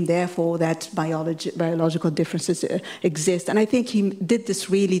claim, therefore, that biological differences exist. And I think he did this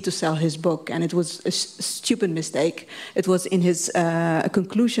really to sell his book, and it was a stupid mistake. It was in his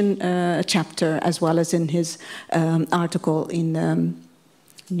conclusion chapter, as well as in his article in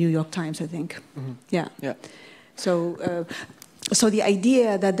New York Times, I think. Mm-hmm. Yeah. So the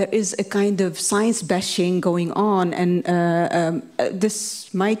idea that there is a kind of science bashing going on, and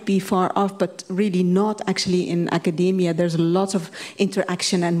this might be far off, but really not actually in academia. There's a lot of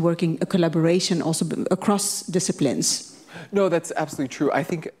interaction and working collaboration also across disciplines. No, that's absolutely true. I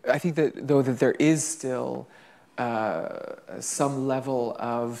think that though that there is still some level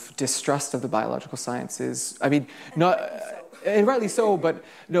of distrust of the biological sciences. I mean, not and rightly so, but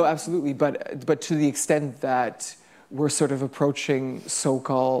no, absolutely. But to the extent that we're sort of approaching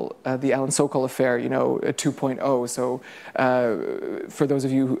so-called the Alan Sokal affair, 2.0. So for those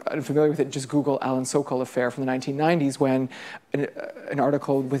of you who are familiar with it, just Google Alan Sokal affair from the 1990s, when an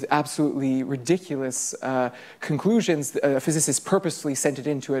article with absolutely ridiculous conclusions, a physicist purposely sent it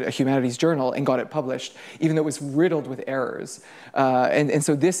into a humanities journal and got it published, even though it was riddled with errors. And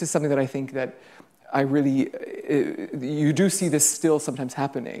so this is something that I think that you do see this still sometimes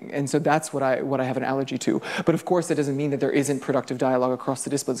happening, and so that's what I have an allergy to. But of course, that doesn't mean that there isn't productive dialogue across the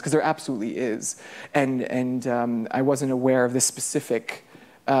disciplines, because there absolutely is. And I wasn't aware of this specific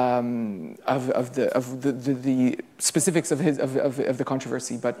of the specifics of the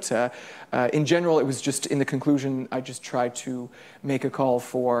controversy, but in general, it was just in the conclusion. I just tried to make a call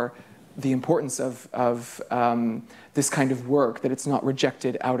for the importance of this kind of work, that it's not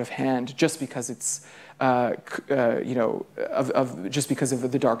rejected out of hand just because it's just because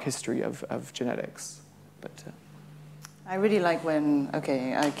of the dark history of genetics. But I really like when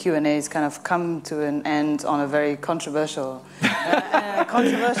Q&As kind of come to an end on a very controversial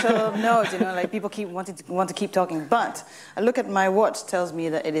note. Like people want to keep talking. But a look at my watch tells me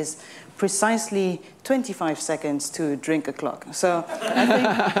that it is precisely 25 seconds to drink a clock. So I think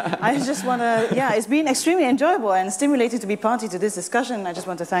I just want to, it's been extremely enjoyable and stimulating to be party to this discussion. I just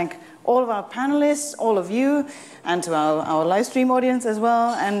want to thank all of our panelists, all of you, and to our live stream audience as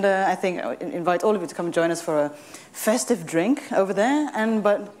well. And I think I invite all of you to come and join us for a festive drink over there.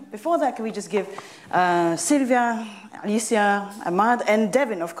 But before that, can we just give Silvia, Alicia, Amada, and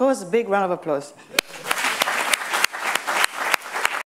Devin, of course, a big round of applause.